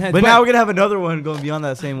button heads. But now we're gonna have another one going beyond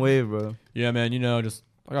that same wave, bro. yeah, man. You know, just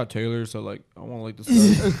I got Taylor, so like I want to like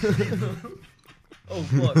this guy. Oh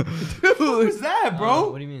fuck. who's that,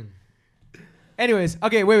 bro? What do you mean? Anyways,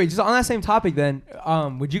 okay, wait. Just on that same topic, then,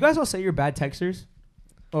 would you guys all say you're bad texters,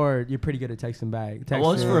 or you're pretty good at texting back? I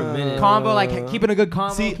was for a minute. Combo, like keeping a good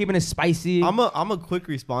combo, See, keeping it spicy. I'm a quick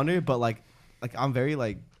responder, but like I'm very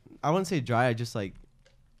like I wouldn't say dry. I just like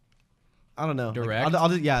I don't know. Like, Direct? I'll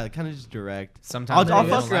just kind of just direct. Sometimes I'll they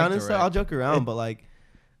fuck don't around like and stuff. direct. I'll joke around, but like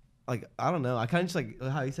I don't know. I kind of just like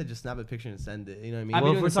how you said, just snap a picture and send it. You know what I mean? I've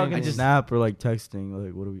Well, been if doing we're the same talking thing. snap or like texting,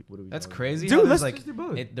 like what do we? That's talking crazy. Dude, how let's there's, just do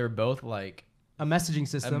both. they're both like A messaging a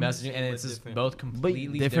system. messaging, and it's just different. both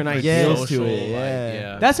completely different different ideas to social, it, like,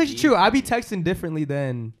 yeah. That's actually true. I be texting differently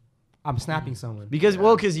than I'm snapping someone. Because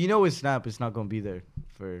because you know with snap, it's not gonna be there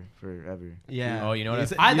for forever. Yeah. Oh, you know what?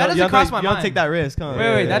 That that doesn't cross my You don't mind. take that risk, huh?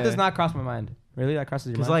 Wait, that does not cross my mind. Really, that crosses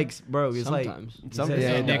your Because mind? like, bro, it's like Sometimes. Sometimes.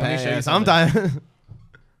 Yeah, Yeah, Nick, let me show you sometimes.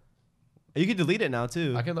 You can delete it now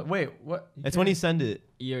too. I could wait. What? It's when you send it.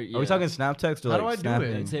 Yeah. Are we talking snap text or How like do I do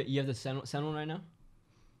snapping? it? So you have the send one right now?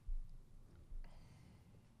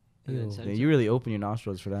 And then Ew. send Yeah, it. you really open your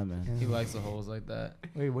nostrils for that, man. He likes the holes like that.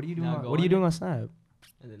 Wait, what are you doing? Now On, go what are you on doing it. on Snap?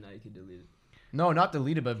 And then now you can delete it. No, not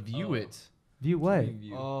delete it, but view Oh. it. View what?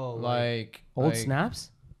 Review. Oh, Like Old like,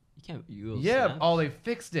 snaps? You can't view. Yeah. snaps. Oh, they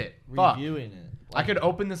fixed it. Fuck. reviewing it. I could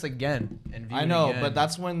open this again and view I it know, again. but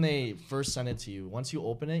that's when they first send it to you. Once you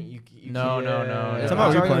open it, you No, can't- no, no. It's Talking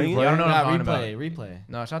about already replaying it? replayed. I don't know what I'm Yeah, talking replay.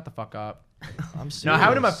 No, shut the fuck up. I'm serious. No, I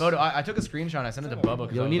have it in my photo. I took a screenshot. I sent it to Bubba.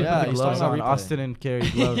 'cause Yo, I need was to Yeah, put the he's gloves talking on. about replay. Austin and Carrie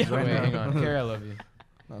gloves like, right wait, now. hang on. Carrie, I love you.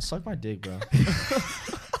 No, suck my dick, bro.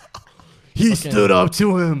 He Fucking- stood up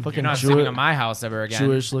to him. You're Fucking not Jew- sleeping at my house ever again.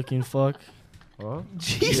 Jewish looking fuck. Huh?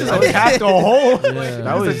 Jesus, attacked a hole. Yeah.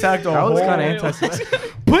 That was attacked a that was hole. kind of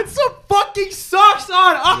anti-Semitic. Put some fucking socks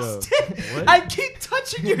on, Austin. what? I keep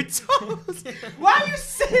touching your toes. Why are you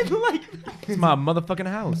sitting like that? It's my motherfucking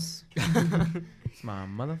house. It's my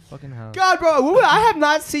motherfucking house. God, bro, I have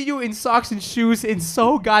not seen you in socks and shoes in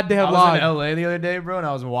so goddamn I long. was in LA the other day, bro, and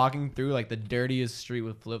I was walking through like the dirtiest street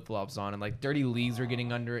with flip flops on, and like dirty leaves were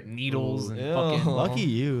getting under it, needles and Ew. fucking Lucky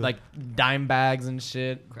you. like dime bags and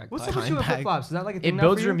shit. Crack What's pipe. up with you with flip flops? Is that like a thing It now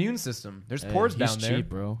builds for your you? immune system. There's Hey, pores he's down there. cheap,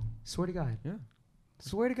 bro. Swear to God. Yeah.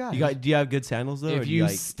 Swear to God. do you have good sandals though? or If do you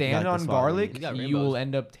like, stand got on the spot garlic, You got you rainbows. will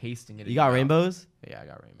end up tasting it. in You got your mouth. rainbows? Yeah, I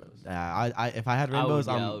got rainbows. I if I had I would- rainbows,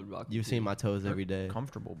 yeah, I would rock you've them seen too. my toes every day.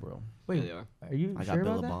 Comfortable, bro. Wait, Yeah, they are. are you I got sure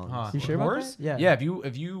about that? Billabongs. Huh. You sure about Pores? that? Yeah. Yeah.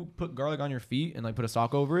 If you put garlic on your feet and like put a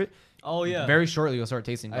sock over it, Oh yeah. very shortly you'll start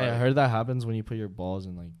tasting I garlic. heard that happens when you put your balls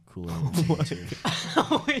in like Kool-Aid.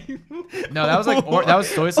 No, that was like that was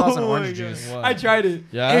soy sauce and Oh my orange God. juice. I tried it.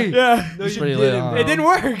 Yeah? Yeah. It's pretty lit, huh? It didn't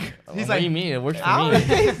work. He's like, what do you mean? It worked for Ow.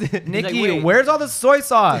 me. Nikki, wait. where's all the soy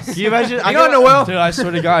sauce? Can you imagine? I don't know, Will. Dude, I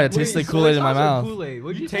swear to God, it tastes like Kool-Aid in my mouth. Kool-Aid.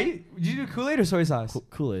 What'd You you take? Did you do Kool-Aid or soy sauce?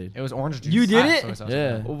 Kool-Aid. It was orange juice. You did Ah, it? soy sauce.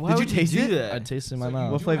 Yeah. Did you taste it? I tasted it in my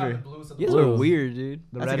mouth. What flavor? You guys Blue. are weird, dude.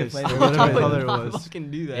 The That's a good reddest, flavor. whatever What color it Not was.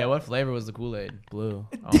 fucking do that. Yeah, what flavor was the Kool-Aid? Blue.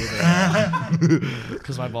 Oh,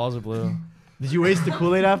 Because my balls are blue. Did you waste the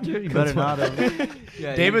Kool-Aid after? You better not have.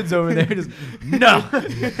 Yeah, David's over there just no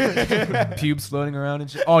pubes floating around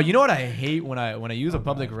and shit. Oh, you know what I hate when I use a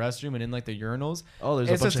public restroom and in like the urinals, Oh, there's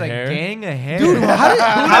it's a bunch just of a hair. gang of hair. Dude,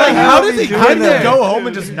 how does it how get do there? they go home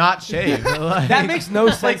and just not shave? Like, That makes no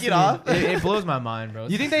sense. it off. It blows my mind, bro.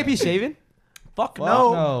 You think they'd be shaving? Fuck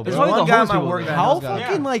no, no. There's bro. one It's guy all at my homeless work people, that How knows guys.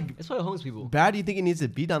 fucking like That's why homeless people. bad do you think it needs to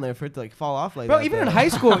be down there for it to like fall off like Bro, that? even in though? high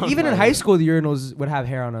school, the urinals would have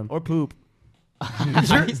hair on them. or poop.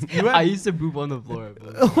 I used to poop on the floor.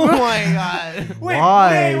 But Oh my god.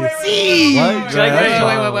 Why? What? Should I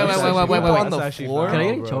get Wait, on the That's actually floor? foul, Can I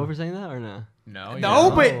get in bro. trouble for saying that or no? No, No,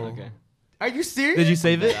 yeah. but Okay. are you serious? Did you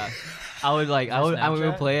save it? Yeah. I would like I would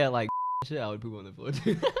Snapchat? play at like shit. I would poop on the floor.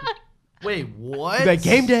 Too. Wait, what? Like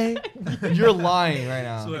game day. You're lying right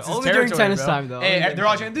now. It's his Only during territory, tennis bro. time, though. Hey, Only they're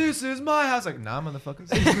all chanting, "This is my house." Like, nah,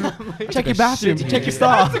 motherfuckers. Check your bathroom. shit, Check your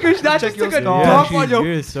yeah. stuff. That just took a Yeah, dump on she's- your.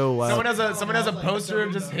 you're so wild. someone has a poster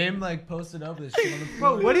of just him like posted up with shit on the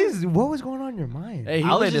Bro, what was going on in your mind? Hey, he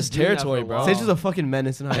I was laid his just doing that territory, for a bro. while. Sage was a fucking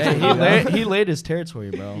menace in high Hey, school. he laid his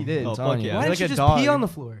territory, bro. He did. I'm Oh, telling fuck you. yeah. Why He's didn't like you a just pee dog. on the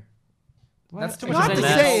floor? That's too You much don't of a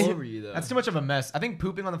have to mess. say- over you though. That's too much of a mess. I think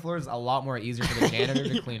pooping on the floor is a lot more easier for the janitor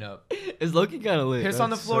to clean up. It's looking kind of lit. Piss on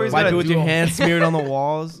the floor. He's Wipe gotta it with do your a- hands smeared on the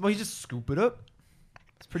walls. Well, you just scoop it up.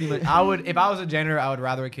 It's pretty much. I would, if I was a janitor, I would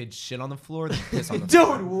rather a kid shit on the floor than piss on the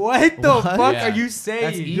floor. Dude, what the What? fuck Yeah. are you saying?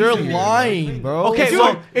 That's easy. You're lying, bro. Okay, Dude,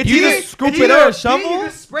 well, it's you either just scoop it or a shovel. You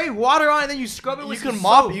just spray water on it and then you scrub it You with can some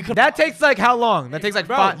mop. soap. You can. That takes like how long? That takes like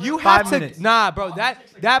Bro, five. you 5 have to minutes. nah, bro.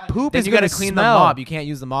 That poop Then is you gotta gonna clean smell. the mop. You can't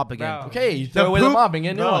use the mop again. Bro. Okay, you The throw away the poop- mop and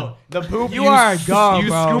get a new one. The poop. You are a dog, You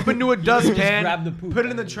bro. scoop into a dustpan. grab the poop. Put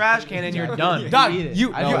it in the trash can and you're done. Dog, eat it.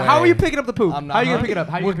 you, No you way. how are you picking up the poop? I'm How are you not. gonna pick it up?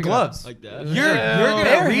 How are you With gonna pick gloves. Like that. You're gonna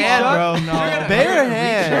Bare reach hand, up, bro. you're gonna- Bare you're gonna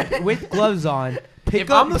hand. reach up with gloves on. Pick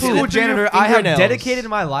If up I'm the poop. school janitor, I have fingernails. dedicated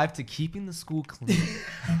my life to keeping the school clean.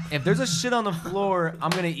 If there's a shit on the floor,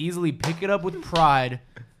 I'm gonna easily pick it up with pride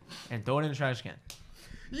and throw it in the trash can.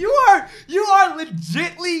 You are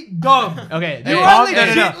legitly dumb. Okay, You hey, are no, no,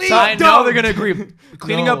 no. legitly So I know dumb. they're gonna agree.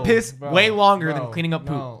 Cleaning No, up piss bro, way longer bro, than cleaning up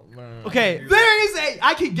poop. no. Okay, There is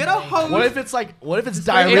I can get a hose. What if it's like? What if it's It's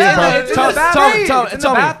diarrhea, in bro? the- it's in Tell- the tell- bathroom. tell- It's in the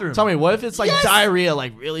tell me- bathroom. Tell me, what if it's like Yes. diarrhea,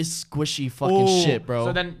 like really squishy fucking Ooh. shit, bro?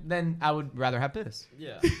 So then I would rather have piss.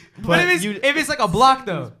 Yeah. But if it's like a block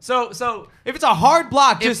though. So If it's a hard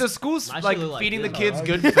block, if just the school's I should like look like feeding the this, kids dog.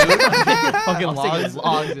 good food, fucking I'm logs. sticking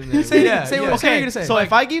logs in there. say Yeah, say yeah. what you're okay. gonna say. So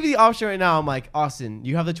if I gave you the option right now, I'm like, Austin,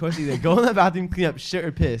 you have the choice to either go in the bathroom, clean up shit,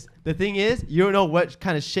 or piss. The thing is, you don't know what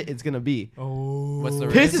kind of shit it's gonna be. what's the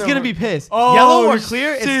Piss risk? is gonna be piss. Oh, Yellow or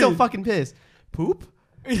clear, it's shit. still fucking piss. Poop?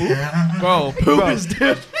 Bro, poop is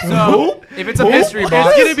different. So if it's a mystery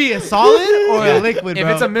box, It's gonna be a solid or a liquid, if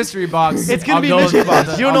bro. it's a mystery box, It's gonna I'll be go a with mystery the-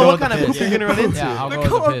 box. You don't I'll know go what with kind the of poop piss. you're gonna run into. Yeah, I'll go Look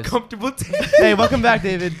how with the piss. uncomfortable. Hey, welcome back,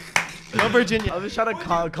 David. Go Virginia. I was trying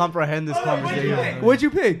to comprehend this conversation. What'd you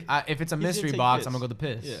pick? If it's a gonna mystery take box, piss. I'm gonna go with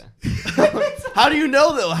the piss. Yeah. How do you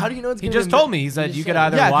know though? How do you know it's He gonna just be- told me. He said just you said could it.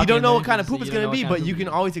 either Yeah, walk you don't in know there- what kind of you poop it's don't know gonna be, what but kind of you poop can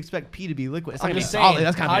it always expect pee to be liquid. It's not I'm gonna be just solid. saying,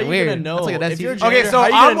 That's kind how of you weird. gonna know? That's like a If that's you're weird. Okay, janitor, so how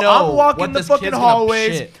you I'm gonna know walking what the this fucking kid's gonna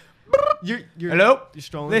hallways. shit? You're Hello?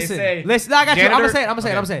 strolling. Listen, say- listen. I got you. I'm Janitor- gonna say it. I'm gonna say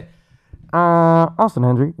it. I'm gonna say it. Austin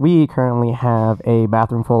Hendry, we currently have a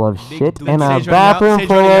bathroom full of shit dude. and a Sage running out, bathroom Sage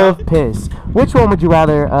full running of out. piss. Which one would you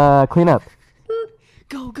rather clean up?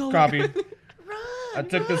 Copy. I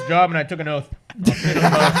took this job and I took an oath.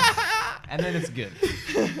 And then it's good.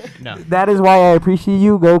 No. That is why I appreciate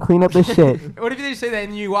you. Go clean up the shit. What if they say that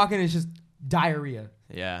and you walk in and it's just diarrhea?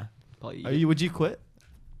 Yeah. Would you quit?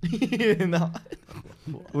 No.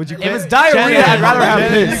 Would you If quit? it's diarrhea, I'd rather have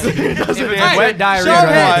piss. It If it's Hey, wet diarrhea, Show of I'd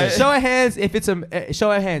rather have hands. piss. Show of hands. If it's a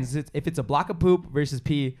show of hands. If it's a block of poop versus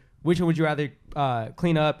pee, which one would you rather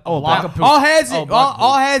clean up? Oh, block of poop. All hands. Oh, block of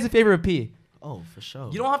all hands in favor of pee. Oh, for sure.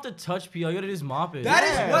 You don't have to touch pee. All you gotta do is mop it. That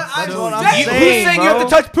is what that's I'm what I'm saying. saying, Who's saying you have to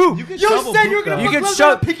touch poop? You can You shovel said poop, you were gonna though. You put can gloves shove-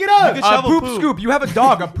 on and pick it up. can A shovel poop poop. scoop. You have a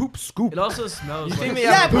dog. A poop scoop. It also smells. You think like- they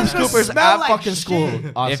Yeah, have but poop it's gonna scoopers smell at like fucking shit. school?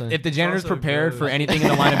 Austin. If the janitor's Also prepared gross. for anything in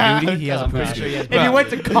the line of duty, he has a I'm poop pretty sure he scoop. has If you went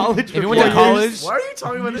to college, If you went to college, Why are you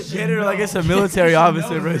talking about the janitor like it's a military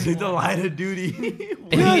officer, bro? It's like the line of duty.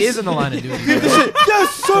 he is in the line of duty. yes,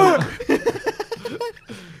 sir.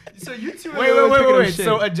 So you two. Wait.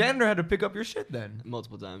 So a janitor had to pick up your shit then.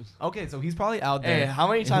 multiple times. Okay, so he's probably out Hey, there. how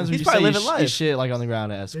many times would He's you probably say living you life. shit like on the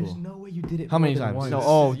ground at There's school? no way you did it. How many more than times? once.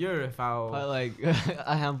 No, You're a foul. Oh. Probably like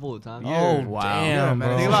a handful of times. Oh, Wow. damn,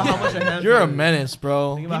 bro. Think about how much a handful You're a is. menace,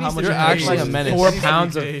 bro. Think about how much You're a actually a handful is. menace. 4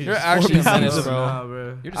 pounds of. You're actually a menace, of- bro. Nah,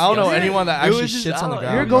 bro. You're I don't know disgusting. anyone that It actually was just- shits on the I don't-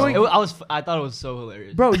 ground. You're going- I thought it was so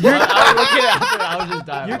hilarious. Bro, you're I was looking after it. I was just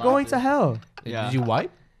dying. you're going to hell. Yeah. Did you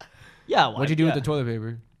wipe? Yeah. What'd you do with the toilet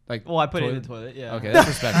paper? Like, Well, I put it in the toilet. Yeah. Okay, that's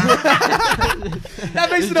respectful. That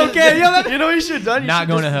makes it okay. You know what you should have done? You Not should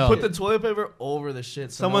going just to hell. Put the toilet paper over the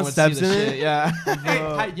shit. So Someone no one would see steps the in shit. it? Yeah.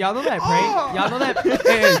 Hey, y'all know that prank? Y'all know that?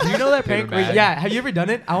 Hey, do you know that prank? bag. Yeah, have you ever done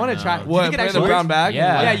it? I want to try. Do you What? think it Put in actually the brown works? bag?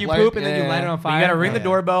 Yeah. Yeah, you Light- poop and then you yeah. light it on But fire. you gotta ring the Yeah.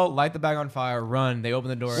 doorbell, light the bag on fire, run. They open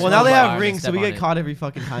the door. Well, now they fire, have and rings, so step we on get it. caught every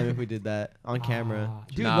fucking time if we did that on camera.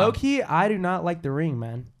 Dude, Nah. low key, I do not like the ring,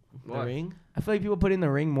 man. The ring? I feel like people put in the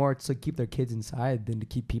ring more to keep their kids inside than to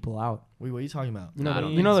keep people out. Wait, what are you talking about? You know, Nah, I the,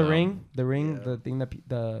 don't you know think the so. ring, Yeah. the thing that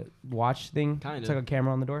the watch thing. Kinda. It's like a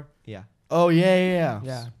camera on the door. Yeah. Oh yeah.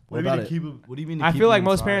 Yeah. What about it? What do you mean? To I keep feel like them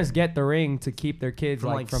most inside? parents get the ring to keep their kids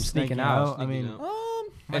From, from sneaking sneaking out. I mean,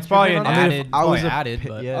 It's probably an I mean, if added. I was added, a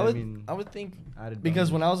but yeah, I would think added because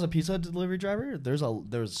bonus. when I was a pizza delivery driver, there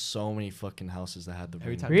was so many fucking houses that had the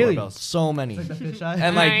ring Really? doorbells. So many.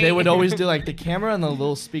 And like they would always do like the camera and the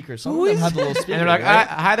little speaker. Some of them had the little speaker. and they're like, right?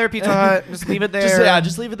 "Hi there, Pizza Hut. Just leave it there."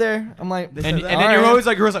 Just leave it there. I'm like, And then you're always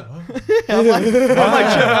like,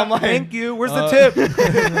 I'm like, "Thank you. Where's the Uh, tip?"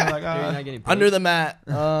 You're not getting paid. under the mat.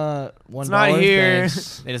 It's not here.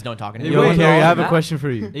 Thanks. They just don't talk Yo, anymore. Wait, Carrie, I have a Matt? question for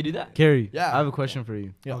you. They do that. Carrie, Yeah. I have a question for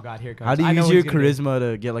you. Yeah. Oh God, here it comes. How do you I know use what your he's gonna do.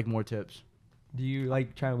 charisma to get like more tips? Do you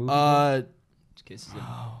like try to move? Just cases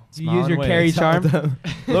of- do you use your carry charm?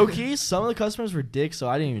 Low key, some of the customers were dicks, so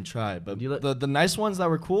I didn't even try. But You let- the nice ones that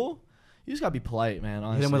were cool, you just gotta be polite, man.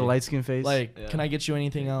 Honestly. Hit him with a light skin face. Like, Yeah. can I get you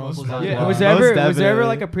anything else? Most Blah, definitely. blah, Was blah. there Most ever definitely.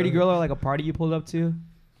 like a pretty girl or like a party you pulled up to?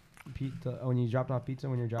 When you dropped off pizza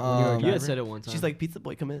when you're driving. when you were a You had driver? said it one time. She's like, pizza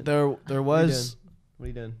boy, come in. There was What are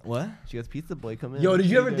you doing? what? She goes, pizza boy, come in. yo, did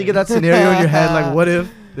you What ever are think of that scenario in your head? Like, what if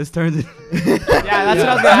this turns? Yeah, that's what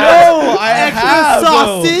I was gonna ask. No, I Extra have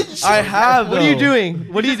sausage? though. I have. What are you though.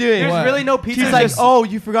 doing? What are you doing? There's What? really no pizza. She's it's like, just- oh,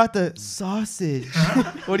 you forgot the sausage.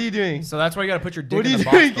 What are you doing? So that's why you gotta put your dick What are in you the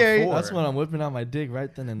box doing, Gary? before. That's when I'm whipping out my dick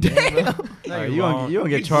right then and there. bro. Alright, you don't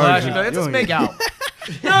get Flash, charged. you know, Let's You just don't make get- out.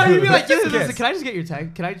 No, you'd be like, Just listen, kiss. can I just get your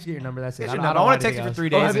tag? Can I just get your number? That's it. Get I your don't number. I want want to text you for 3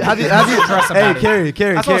 days. Oh, have you- and have you- have you- stress Hey, about it. Carrie,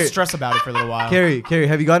 Carrie, That's why I Carrie, stress about it for a little while. Carrie,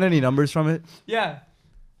 have you gotten any numbers from it? Yeah.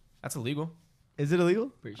 That's illegal. Is it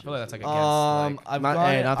illegal? I feel like that's like a guess. I've Not- gone,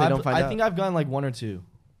 hey, not they don't find I out. think I've gone like one or two.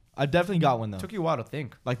 I've definitely got one though. Took you a while to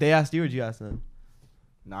think. Like they asked you, or did you ask them?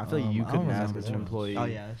 No, I feel like you I couldn't don't ask remember. as an employee. Oh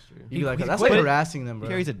yeah, that's true. You'd be like, He that's quit. like harassing them, bro.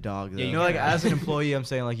 Carrie's a dog. Though. You know, like as an employee, I'm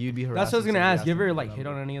saying like you'd be harassing. That's what I was gonna somebody ask. You asking ever for like the hit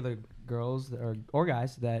on number. any of the girls or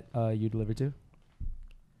guys that you delivered to?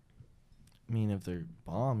 I mean, if they're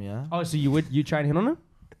bomb, yeah. Oh, so you try and hit on them?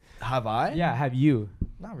 Have I? Yeah, have you?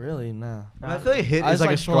 Not really. Nah. I feel like hit I is just like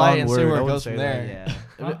a like strong polite and see word. where it I wouldn't goes say from that, there.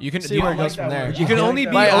 Yeah. You can See you where it don't goes like from that there. word. You can only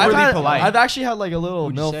be Like, overly polite. I've actually had like a little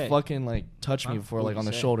What'd you milf say? fucking like touch me before like What'd on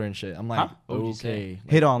you the say? shoulder and shit. I'm like, What'd you say? okay.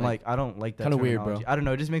 Hit on like I don't like that. Kinda weird, bro. terminology. I don't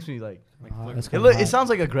know. It just makes me like. That's It, kinda it hot. sounds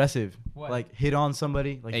like aggressive. What? Like hit on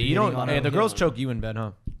somebody. Like Hey, you're you hitting don't. on Hey, them. the girls choke you in bed,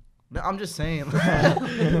 huh? No, I'm just saying. Sorry,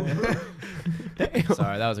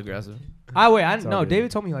 that was aggressive. Wait, all no. good.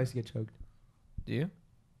 David told me he likes to get choked. Do you?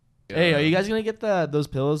 Hey, are you guys gonna get those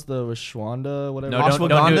pills, the Rashwanda, whatever? No, don't do it.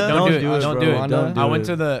 Don't Don't do it. do it, Don't bro. do it. Don't do I went it.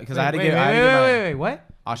 to the because I had to Wait, get. I had to wait, get wait, what?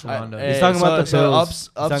 my ashwagandha. He's talking about the so pills. ups He's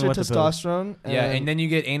talking your about the pills. testosterone. Yeah, and then you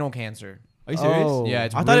get anal cancer. Are you serious? Oh. Yeah,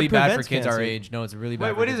 it's I thought really it bad for prevents kids our cancer. age. No, it's really bad.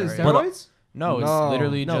 Wait, for what is kids it? our age. Steroids? No, it's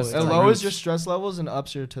literally no, just it like lowers roots. your stress levels and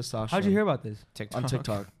ups your testosterone. How'd you hear about this? TikTok. on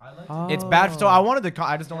TikTok? It's bad. So I wanted to.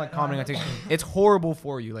 I just don't like commenting on TikTok. It's horrible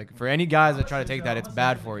for you. Like for any guys that try to take that, it's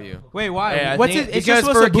bad for you. Wait, why? Hey, I What's think- it? It's Because just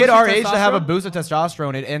for a supposed to kid boost our your age to have a testosterone? boost of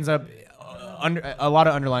testosterone, it ends up a lot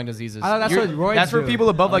of underlying diseases. I thought that's You're- what roids That's for do. people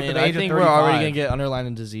above like I mean, the I age think of we're 35. already gonna get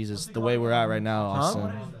underlying diseases the way we're at right now,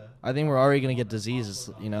 Austin. I think we're already gonna get diseases.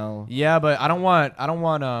 You know. Yeah, but I don't want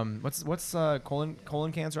what's colon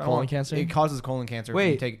cancer? I don't Colon want- cancer? It causes colon cancer. Wait.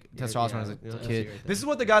 if you take testosterone as a kid. This is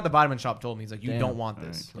what the guy at the vitamin shop told me. He's like, you Damn. don't want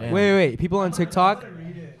this. Damn. Wait. People on TikTok.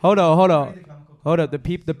 Hold on.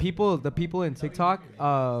 The people in TikTok.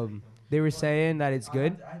 They were saying that it's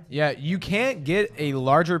good. Yeah, you can't get a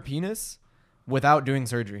larger penis without doing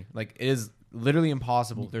surgery. Like it is literally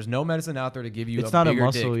impossible. There's no medicine out there to give you It's a not a bigger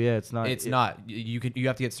muscle. dick. Yeah, it's not. It's not. You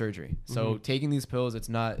have to get surgery. So taking these pills, it's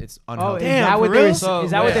not. It's Oh, unhealthy. is that what they were? Is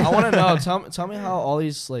that what they? I want to know. Tell me how all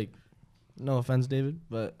these like, no offense, David,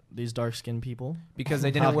 but these dark skinned people Because they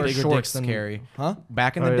have didn't wear bigger shorts, dicks than Carrie. Huh?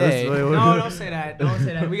 Back in the Alright, let's- day. wait, No, don't say that. Don't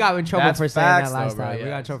say that. We got in trouble That's for saying facts, that last though, bro, time. We yeah.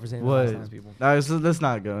 got in trouble for saying What? that last time. No, let's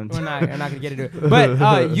not go into. We're not gonna get into it.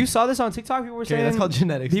 But you saw this on TikTok. People were Okay, saying that's called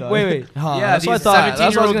genetics. Peop- dog. wait. Huh, Yeah, that's what I these thought. That's what I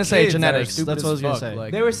was 17-year-old gonna say. kids that are Genetics. stupid That's what I was as gonna fuck, say.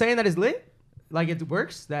 like- They were saying that it's lit. Like it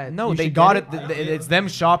works. That No, you they should got get it. It's them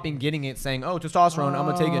shopping, getting it, saying, "Oh, testosterone. I'm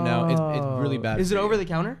gonna take it now." It's really bad. Is for it you. over the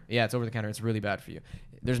counter? Yeah, it's over the counter. It's really bad for you.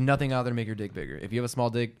 There's nothing out there to make your dick bigger. If you have a small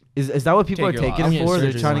dick, Is that what people are Take your taking loss. it I'm for?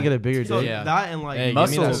 getting They're trying to surgery, get a bigger So dick. Yeah. that and like Hey, give me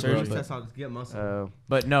Muscle, that surgery. bro. Testosterone, get muscle.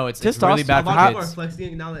 but no, it's Testosterone- really bad A lot of for people are kids.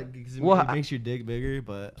 flexing it now that it Well, makes your dick bigger,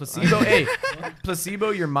 but Placebo, hey,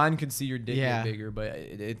 placebo. Your mind could see your dick Yeah. get bigger, but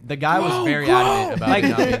the guy was very adamant about Like- it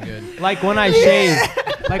not being good. Like when I shave.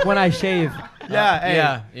 Like when I shave. yeah, hey,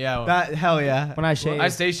 yeah. that hell yeah. When I shave. I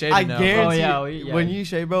stay shaved I now. guarantee Oh, you, yeah. when you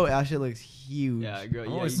shave, bro, that shit looks huge. Yeah, girl. I'm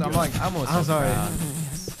Yeah, almost, you I'm do. like, I'm almost I'm so sorry. proud.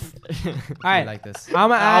 All I right. like this. I'm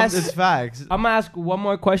gonna ask. It's facts. I'm gonna ask one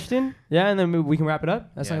more question. Yeah, and then we can wrap it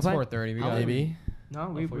up. That's Yeah, not it's a plan. 4:30. We got Maybe. No,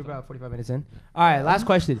 we're about 45 minutes in. All right, last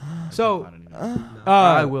question. So,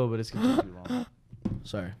 I will, but it's gonna take too long.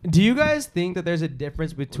 Sorry. do you guys think that there's a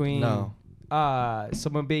difference between? No.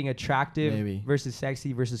 someone being attractive Maybe. versus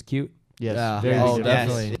sexy versus cute? Yes. Yeah. Very Oh, good.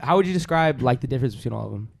 definitely. How would you describe like the difference between all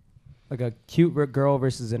of them? Like a cute girl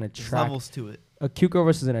versus an There's attract levels to it. a cute girl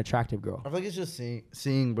versus an attractive girl. I feel like it's just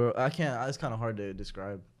seeing, bro. I can't. It's kind of hard to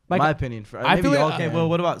describe. Like, my opinion. I Maybe feel like- y'all Okay, can. well,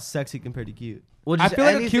 what about sexy compared to cute? Well, I just feel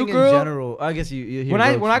like a anything cute in girl- general. I guess you hear When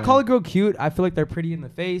I Roach, call a man. girl cute, I feel like they're pretty in the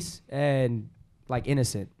face and like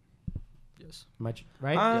innocent. Yes. Much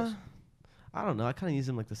right? I don't know. I kind of use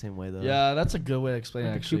them like the same way though. Yeah, that's a good way to explain it.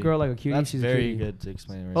 Like a Actually, cute girl, like a cutie. That's she's a very cutie. good to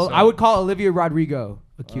explain. Right Well, now. I would call Olivia Rodrigo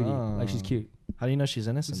a cutie. Like she's Oh. cute. How do you know she's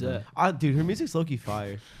innocent? Who's though? that? Dude, her music's low key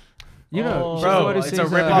fire. You know, she's the Bro, one who it's a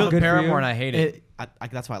sings, rip Good off For of You. Paramore, and I hate it.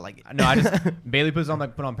 That's why I like it. No, I just Bailey puts on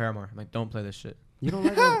put on Paramore. I'm like, don't play this shit. You don't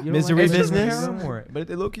like it? You don't Misery like it? Business? Paramore, but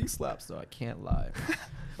they low key slaps, so I can't lie.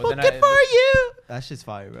 But Well, then good for you. That shit's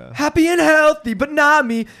fire, bro. Happy and healthy, but not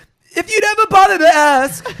me. If you'd ever bother to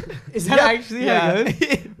ask. Is that actually how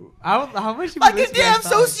it goes? How much you Like been a listening damn to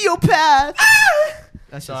that song? sociopath.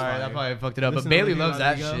 That's Sorry, that probably fucked it up. But Listen to Bailey Olivia loves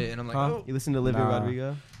that Rodrigo? shit, and I'm like, Huh? oh. You listen to Olivia Nah.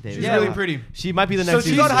 Rodrigo? She's Yeah. really pretty. She might be the So next.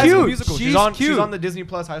 she's season. on High School cute. Musical. She's She's on cute. the Disney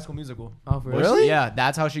Plus High School Musical. Oh, for Really? Yeah,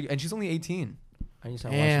 that's how she. And she's only 18. I need to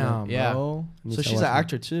start watching it. Damn, Yeah. bro. Need So to she's watch an it.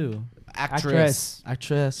 actor too. Actress.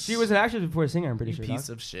 Actress. She was an actress before a singer, I'm pretty You sure. piece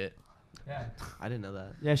dog. of shit. I didn't know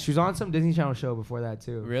that. Yeah, she was on some Disney Channel show before that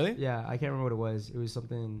too. Really? Yeah, I can't remember what it was. It was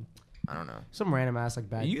something, I don't know. some random ass like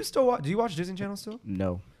bad. Do you still watch? Do you watch Disney Channel still?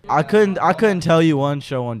 No, I couldn't tell you one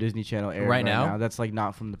show on Disney Channel airing Right right now? now. That's like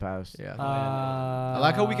not from the past. Yeah. I I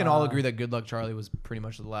like how we can all agree that Good Luck Charlie was pretty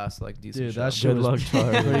much the last like decent Dude, show. that shit Good was luck,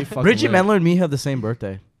 Charlie. pretty fucking Richie lit. Mendler and me have the same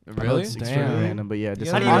birthday. I know Really? It's extremely Damn. random, but yeah. How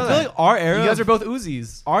December do you know I feel that? like our era. You guys of- are both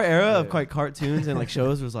Uzis. Our era of quite cartoons and like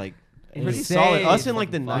shows was like pretty Insane. solid. Us in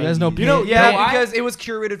like the 90s. You guys know You know, Yeah, yeah, why? because it was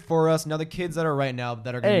curated for us. Now the kids that are right now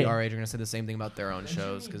that are gonna Hey. be our age are gonna say the same thing about their own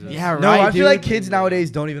shows. Cause it's, Yeah, No, right, I feel like dude. kids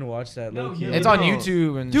nowadays don't even watch that. low-key. it's on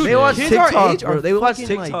YouTube and Dude, shit. They watch kids our TikTok, age bro. are They watch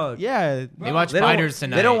fucking, like- TikTok. yeah. They watch They don't- Spiders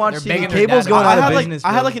tonight. they don't watch They're TV. begging their Cable's dad going to out watch of I had it. business, like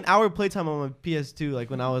I had bro. like an hour playtime on my PS2 like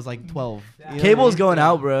when I was like 12. You know what I Cable's mean? going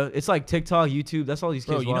out, bro. It's like TikTok, YouTube. That's all these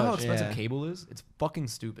kids Bro, you know how watch. expensive Yeah. cable is? It's fucking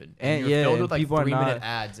stupid. And you're yeah, filled and with like people are 3-minute not-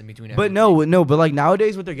 ads in between. But everything. no, but like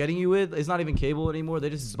nowadays, what they're getting you with is not even cable anymore. They're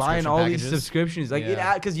just buying Subscription all these packages. subscriptions. Like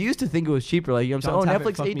Yeah. because you used to think it was cheaper. Like you know what I'm John saying? Tappet Oh,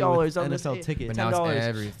 Netflix fucked me $8 with on NFL this ticket. But now it's $10.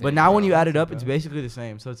 everything. But now when you bro. add it up, it's basically the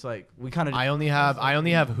same. So it's like we kind of. I only have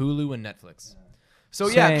Hulu and Netflix. So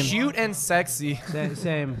yeah, Same. cute and sexy.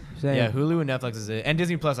 Same. Yeah, Hulu and Netflix is it, and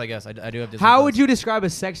Disney Plus. I guess I do have Disney. How Plus. would you describe a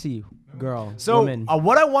sexy girl? So woman?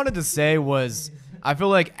 what I wanted to say was, I feel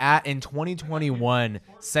like in 2021,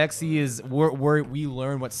 sexy is where we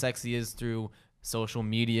learn what sexy is through social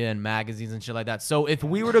media and magazines and shit like that. So if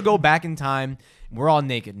we were to go back in time, we're all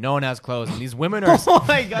naked, no one has clothes, and these women are. Oh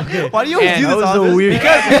my god! Why do you always And do this? that was on a this? weird.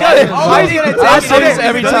 I'll say this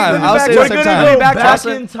every time. I'll say We're this every gonna time. go back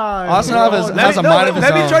Austin- in time. Austin has a mind of his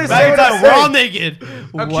Let me own. try to say what I We're all said. naked.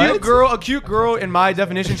 A cute girl, in my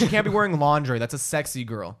definition, she can't be wearing lingerie. That's a sexy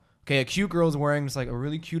girl. Okay, a cute girl's wearing just like a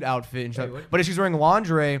really cute outfit, and but if she's wearing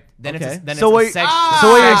lingerie, then Okay. it's So a what? sex.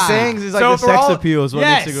 So what you're saying is like So the if we're sex all- appeal is what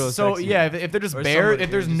yes. makes a girl So sexy. yeah, if they're just Or bare, someone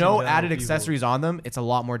if there's just in no general, added people. accessories on them, it's a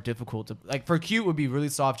lot more difficult to like. For cute would be really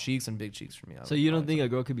soft cheeks and big cheeks for me. So you don't think a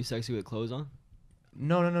girl could be sexy with clothes on?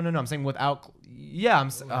 No. I'm saying without. Yeah, I'm.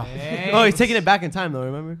 Oh, he's taking it back in time though.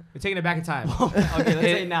 Remember? We're taking it back in time. Okay, let's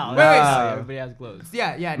say now. Wait, Nah. Everybody has clothes.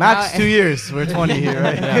 yeah. Max now- 2 years. We're 20 here,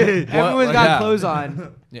 right? Everyone's got yeah. clothes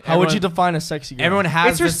on. How would you define a sexy girl? Everyone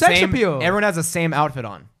has It's your the sex same. appeal. Everyone has the same outfit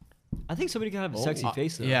on. I think somebody can have a sexy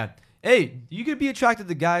face though. Yeah. Hey, you could be attracted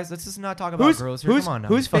to guys. Let's just not talk about girls here. Come on now.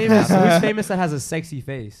 Who's famous? Who's famous that has a sexy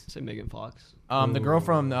face? Say Megan Fox. The girl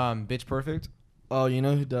from Bitch Perfect, Oh, you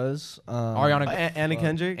know who does? Ariana. Anna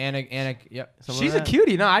Kendrick. Anna. Yep. Someone She's like a that?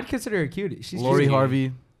 cutie. No, I'd consider her a cutie. She's Lori just-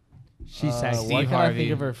 Harvey. She's sexy. Why Steve can't I Harvey.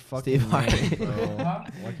 think of her fucking Steve Harvey. name, bro?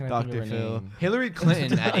 Why can't I Dr. think of her Phil. name? Hillary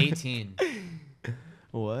Clinton at 18.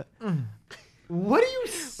 What? What are you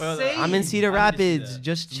saying? I'm in Cedar Rapids,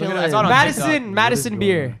 just Look at chilling. that. It's on Madison, Madison going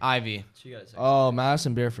Beer. Ivy. She got a sexy. Oh,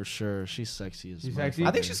 Madison Beer for sure. She's sexy as She's motherfucker. sexy?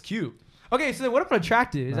 I think she's cute. Okay, so then what about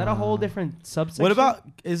attractive? Is that a whole different subsection? What about?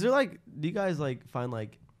 Is there like? Do you guys like find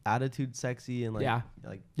like attitude sexy and like? Yeah.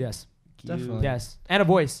 Like Yes. cute? Definitely. Yes. And a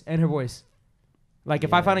voice. And her voice. Like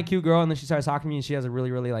if I Yeah. find a cute girl and then she starts talking to me and she has a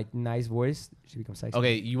really, really like nice voice, she becomes sexy.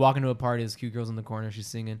 Okay, you walk into a party, there's cute girls in the corner, she's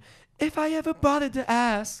singing, "If I ever bothered to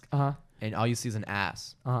ask," Uh-huh. and all you see is an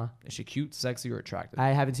ass. Uh-huh. Is she cute, sexy, or attractive? I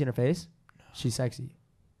haven't seen her face. She's sexy.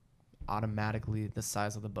 Automatically the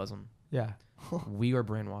size of the bosom. Yeah. We are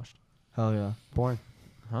brainwashed. Hell yeah. Born.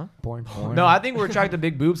 Huh? Porn. No, I think we're attracted to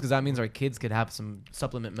big boobs because that means our kids could have some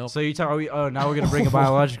supplement milk. So you tell? Now we're gonna bring a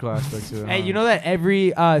biological aspect to it. Hey, huh? you know that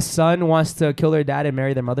every son wants to kill their dad and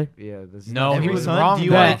marry their mother? Yeah. This is No, not he every was son. wrong. Do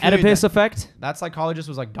you though. want The Oedipus effect? That psychologist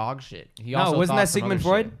was like dog shit. He No, also wasn't thought that some Sigmund other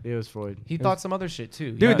Freud? shit. It was Freud. He thought some other shit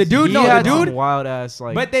too. Dude, the dude, He no, had the some dude. wild ass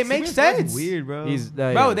like. But they make sense. Weird, bro. He's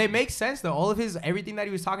Bro, they make sense though. All of his everything that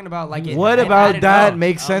he was talking about, like What it about added that up.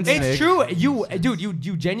 makes sense? It's Nick? true.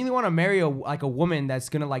 You genuinely want to marry a woman that's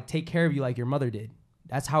gonna like take care of you like your mother did.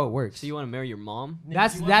 That's how it works. So you want to marry your mom?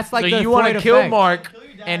 That's like So the you want Freud to kill effect. Mark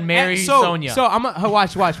and marry so, Sonia? So I'm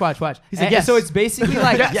watch. He said And yes. So it's basically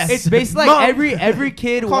like Yes. it's basically Mom. like every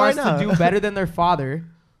kid Call wants right to now. do better than their father,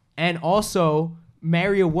 and also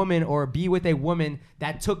marry a woman or be with a woman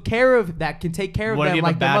that can take care of what if them you have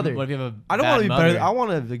like a their bad mother. What if you have a I don't bad want to be mother? better. I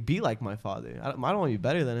want to be like my father. I don't want to be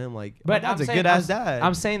better than him. Like, But my dad's I'm a saying- good ass dad.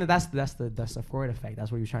 I'm saying that's the Freud effect.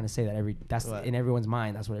 That's what you're trying to say. That's What? in everyone's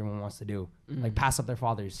mind. That's what everyone wants to do. Like pass up their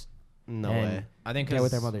fathers. no and- way. I think Yeah,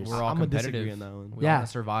 with 'cause their mothers. we're all I'm gonna competitive. disagree on that one. We Yeah. want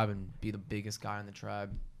to survive and be the biggest guy in the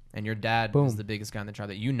tribe. And your dad Boom. is the biggest guy in the tribe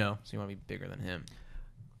that you know, so you want to be bigger than him.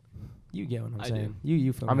 You get what I'm I saying. do.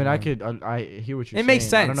 You feel I me, mean, I man. hear what you're saying. It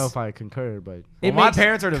makes I don't know sense. if I concur, but It my makes-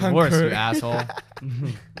 parents are divorced, you asshole.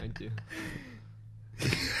 I do.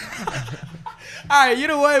 All right, you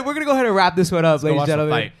know what? We're gonna go ahead and wrap this one up, go ladies watch and the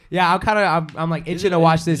gentlemen. fight. Yeah, I'm like Is itching it- to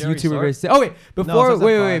watch did this it already YouTuber start? versus. Oh wait, before starts at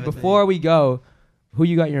wait, 5, I before think. we go, who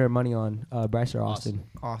you got your money on, Bryce or Austin?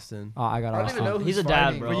 Austin. Oh, I got Austin. He's a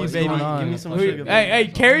dad, bro. For you, What's baby. going on? Give me some Who- sugar. hey,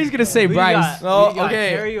 Carrie's gonna say Bryce. No, No, okay.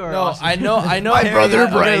 Harry or No, Austin? I know. My Harry- brother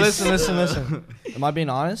okay, Bryce. listen. Am I being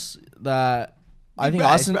honest? That I think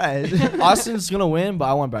Bryce, Austin Bryce. Austin's gonna win, but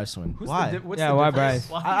I want Bryce to win. Why? Yeah, why Bryce?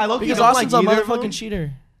 I love Because Austin's a motherfucking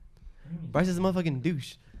cheater. Bryce is a motherfucking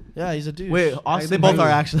douche. Yeah, he's a dude. wait, They Austin. both are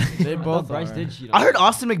actually. They I thought both Bryce are. did cheat. I heard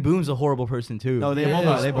Austin McBoom's a horrible person too. No, they He both is,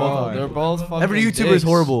 are. They bro. both are. They're both fucking Every YouTuber dicks. is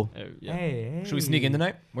horrible. Yeah. Hey, Should we sneak in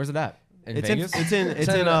tonight? Where's it at? In It's Vegas?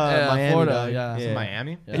 in Miami, Florida, dog. yeah. It's in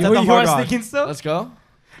Miami? Yeah. It's You at the want Hard to Rock. sneak in stuff? Let's go.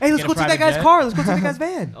 Hey, let's Get go a take that private guy's jet? car. Let's go take that guy's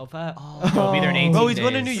van. Oh, fat. We'll be there in 18 Bro, he's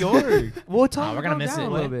going to days. New York. We'll talk. we're gonna go miss down it.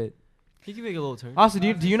 a little bit. He can make a little turn.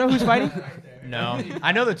 Austin, do you know who's fighting? No.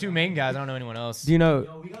 I know the two main guys. I don't know anyone else. Do you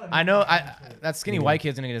know? I know that skinny white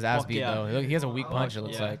kid's gonna get his ass Fuck beat yeah. though. He has a weak punch. It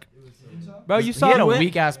looks Yeah. like. Bro, you He saw had a him win?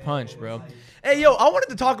 weak ass punch, bro. Hey, yo, I wanted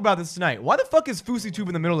to talk about this tonight. Why the fuck is Fousey Tube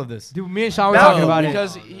in the middle of this? Dude, me and Sean were No, talking about it.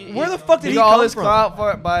 because Where the fuck did he got all come his from? clout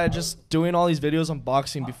for it by just doing all these videos on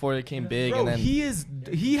boxing before it came big, Bro, and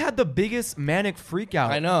then he had the biggest manic freak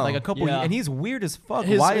out. I know. Like a couple, Yeah. and he's weird as fuck.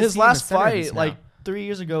 his Why is his he in the last center of this fight, now? like 3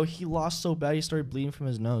 years ago, he lost so bad he started bleeding from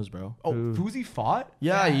his nose, bro. oh, Fousey fought.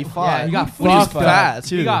 Yeah, he Yeah, fought. he got When he was fucked up. fat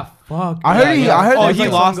too. He got fucked. I heard up. I heard Oh, there's he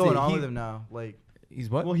like lost something it. going on He- with him now. Like He's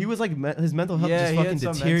what? Well, he was like his mental health Yeah, just he had fucking some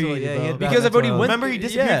mental- deteriorated, yeah, he bro. had Because of what he went. Remember he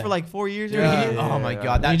disappeared yeah. for like 4 years. Yeah. Or Oh my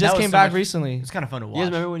god, And he just was came so back much- recently. It's kind of fun to watch. You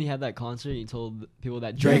guys remember when he had that concert? And he told people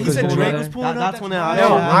that Drake he was said pulling Drake up. was pulling up. That's when right. I-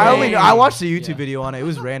 no, Yeah. I watched the YouTube Yeah. video on it. It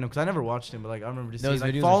was random because I never watched him, but like I remember just seeing Those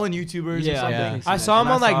like videos are- fallen YouTubers Yeah. or something. Yeah. I saw him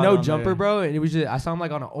And on like saw it No on Jumper, there. bro, and it was just I saw him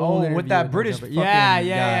like on an old with interview that No British Jumper. fucking yeah,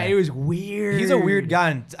 guy. it was weird. He's a weird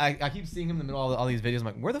guy, and I keep seeing him in the middle of all these videos. I'm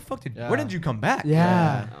like, where the fuck did? Yeah. Where did you come back?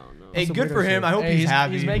 Yeah. I don't know. Hey, Some good weirdo for him. shit. I hope Hey, he's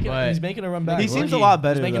happy. He's making but he's making a run back. He bro. seems a lot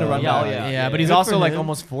better. He's making though. a run Yeah, back. oh, yeah. yeah, but he's Good also for like him.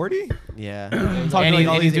 almost 40. Yeah.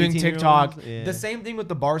 And he's doing TikTok. Yeah. The same thing with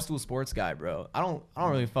the Barstool Sports guy, bro. I don't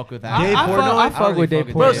really fuck with that. I, Dave I, fuck, Portnoy? I fuck with Dave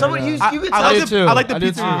Portnoy. Bro, someone you I could I tell. like the I like the I do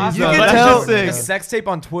pizza too. reviews. You though. can That's tell- just sick. The sex tape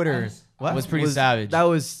on Twitter was pretty savage. That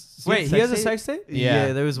was Wait, he has a sex tape?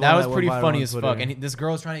 Yeah, there was one that was went pretty viral funny on as Twitter. fuck. And this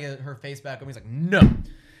girl's trying to get her face back up. He's like, no.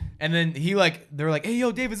 And then they were like, hey,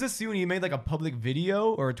 yo, Dave, is this you? And he made like a public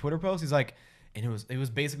video or a Twitter post. He's like, and it was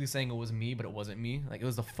basically saying it was me, but it wasn't me. Like it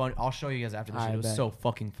was the fun. I'll show you guys after this. I Shit. It was bet. so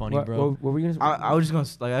fucking funny, What, bro. what were we gonna? I was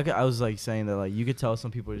just gonna like I was like saying that like you could tell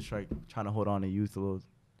some people are just trying to hold on to youth a little.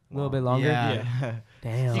 a little bit longer. Yeah.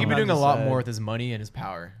 Damn. He could be doing a Sometimes lot it's more sad. with his money and his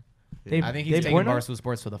power. Dave- I think he's Dave taking Portnoy? Barstool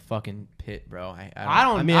Sports for the fucking pit, bro. I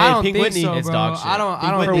don't. I mean, I hey, don't Pink think Whitney so, is bro. dog shit. I don't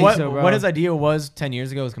Pink think Whitney. so, bro. What his idea was 10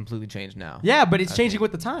 years ago is completely changed now. Yeah, but it's changing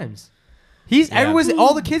with the times. He's Yeah. everyone's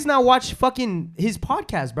all the kids now watch fucking his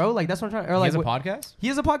podcast, bro. Like that's what I'm trying. Or He like has a what- podcast? He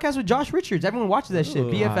has a podcast with Josh Richards. Everyone watches that shit.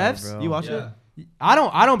 Ooh. BFFs. bro. You watch Yeah. it? I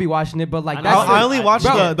don't be watching it, but like I know. that's I only watch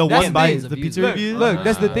bro, the that's one bite, the the views. pizza Look, reviews. Look,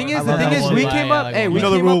 that's the thing is, I love that one we bite. came Yeah, up, like hey, one we bite. You know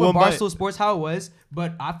the came rule, up with one bite. Barstool Sports how it was,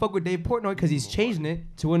 but I fuck with Dave Portnoy because he's changing it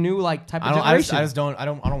to a new like type of I generation. just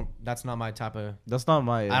don't. That's not my type of. That's not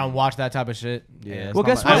my. I don't watch that type of shit. Yeah, well,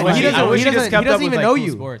 guess I what? wish He he- I doesn't. wish He he just doesn't. He kept up doesn't with, even like, know Cool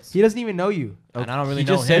you. Sports. He doesn't even know you. And I don't really He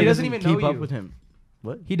know just him. said He he doesn't doesn't even know keep up you. with him.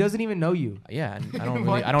 What? He doesn't even know you. Yeah, and I don't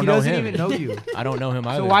What? really. I don't He know doesn't him. even know you. I don't know him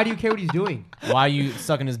either. So why do you care what he's doing? Why are you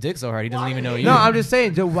sucking his dick so hard? He doesn't even know you. No, I'm just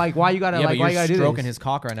saying. So like, why you gotta Yeah, like? but Why you're you gotta do stroking this? his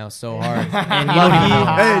cock right now so hard. And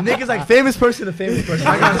Hey, Nick is like famous person to famous person.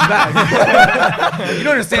 I got his back. you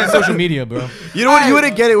don't understand social media, bro. You know what? You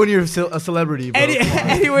wouldn't get it when you're a celebrity, bro.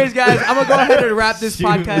 Anyways, guys, I'm gonna go ahead and wrap this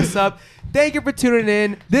podcast up. Thank you for tuning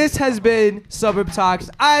in. This has been Suburb Talks.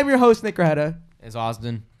 I'm your host, Nick Rajeda. It's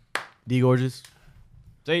Austin. D Gorgeous.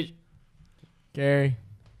 Sage. Gary.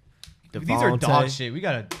 These are Devontae. dog shit. We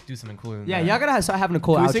gotta do something cooler than Yeah, that. y'all gotta start having a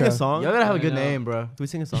cool Can we outro. sing a song? Y'all gotta have a good I know. name, bro. Can we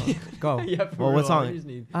sing a song? Go. Yeah, for Well, what real. song? We just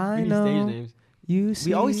need, I we need know. stage names. You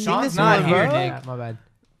see. always sing Sean's this not one, here, bro. Nick. Yeah, my bad.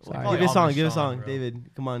 Sorry. Probably Give me a song. Oliver Give a Sean, song, bro. David.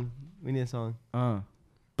 Come on. We need a song. Oh,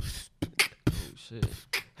 shit.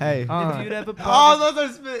 Hey. Uh, Oh, those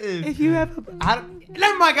are spitting. If you ever,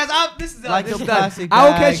 never mind, guys. This is Like this a is done. plastic I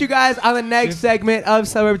will bag. catch you guys on the next segment of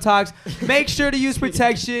Suburb Talks. Make sure to use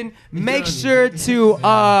protection. Make sure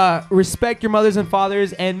to respect your mothers and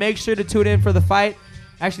fathers, and make sure to tune in for the fight.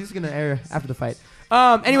 Actually, this is gonna air after the fight.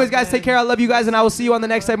 Anyways, guys, take care. I love you guys, and I will see you on the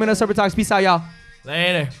next segment of Suburb Talks. Peace out, y'all.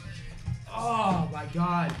 Later. Oh my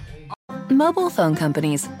God. Mobile phone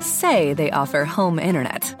companies say they offer home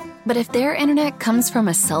internet. But if their internet comes from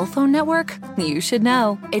a cell phone network, you should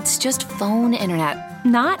know. It's just phone internet,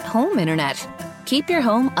 not home internet. Keep your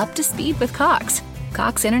home up to speed with Cox.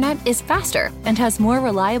 Cox internet is faster and has more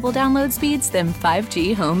reliable download speeds than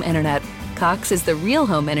 5G home internet. Cox is the real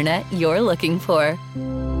home internet you're looking for.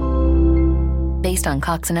 Based on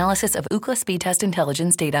Cox analysis of Ookla speed test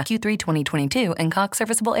intelligence data Q3 2022 and Cox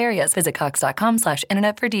serviceable areas, visit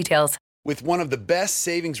cox.com/internet for details. With one of the best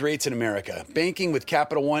savings rates in America, banking with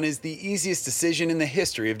Capital One is the easiest decision in the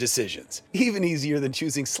history of decisions. Even easier than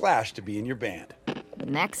choosing Slash to be in your band.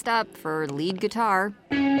 Next up for lead guitar.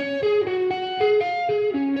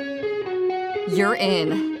 You're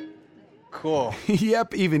in. Cool.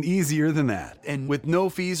 Yep, even easier than that. And with no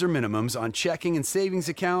fees or minimums on checking and savings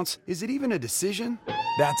accounts, is it even a decision?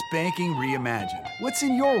 That's banking reimagined. What's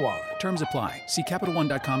in your wallet? Terms apply. See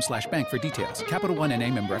CapitalOne.com/bank for details. Capital One NA,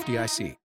 member FDIC.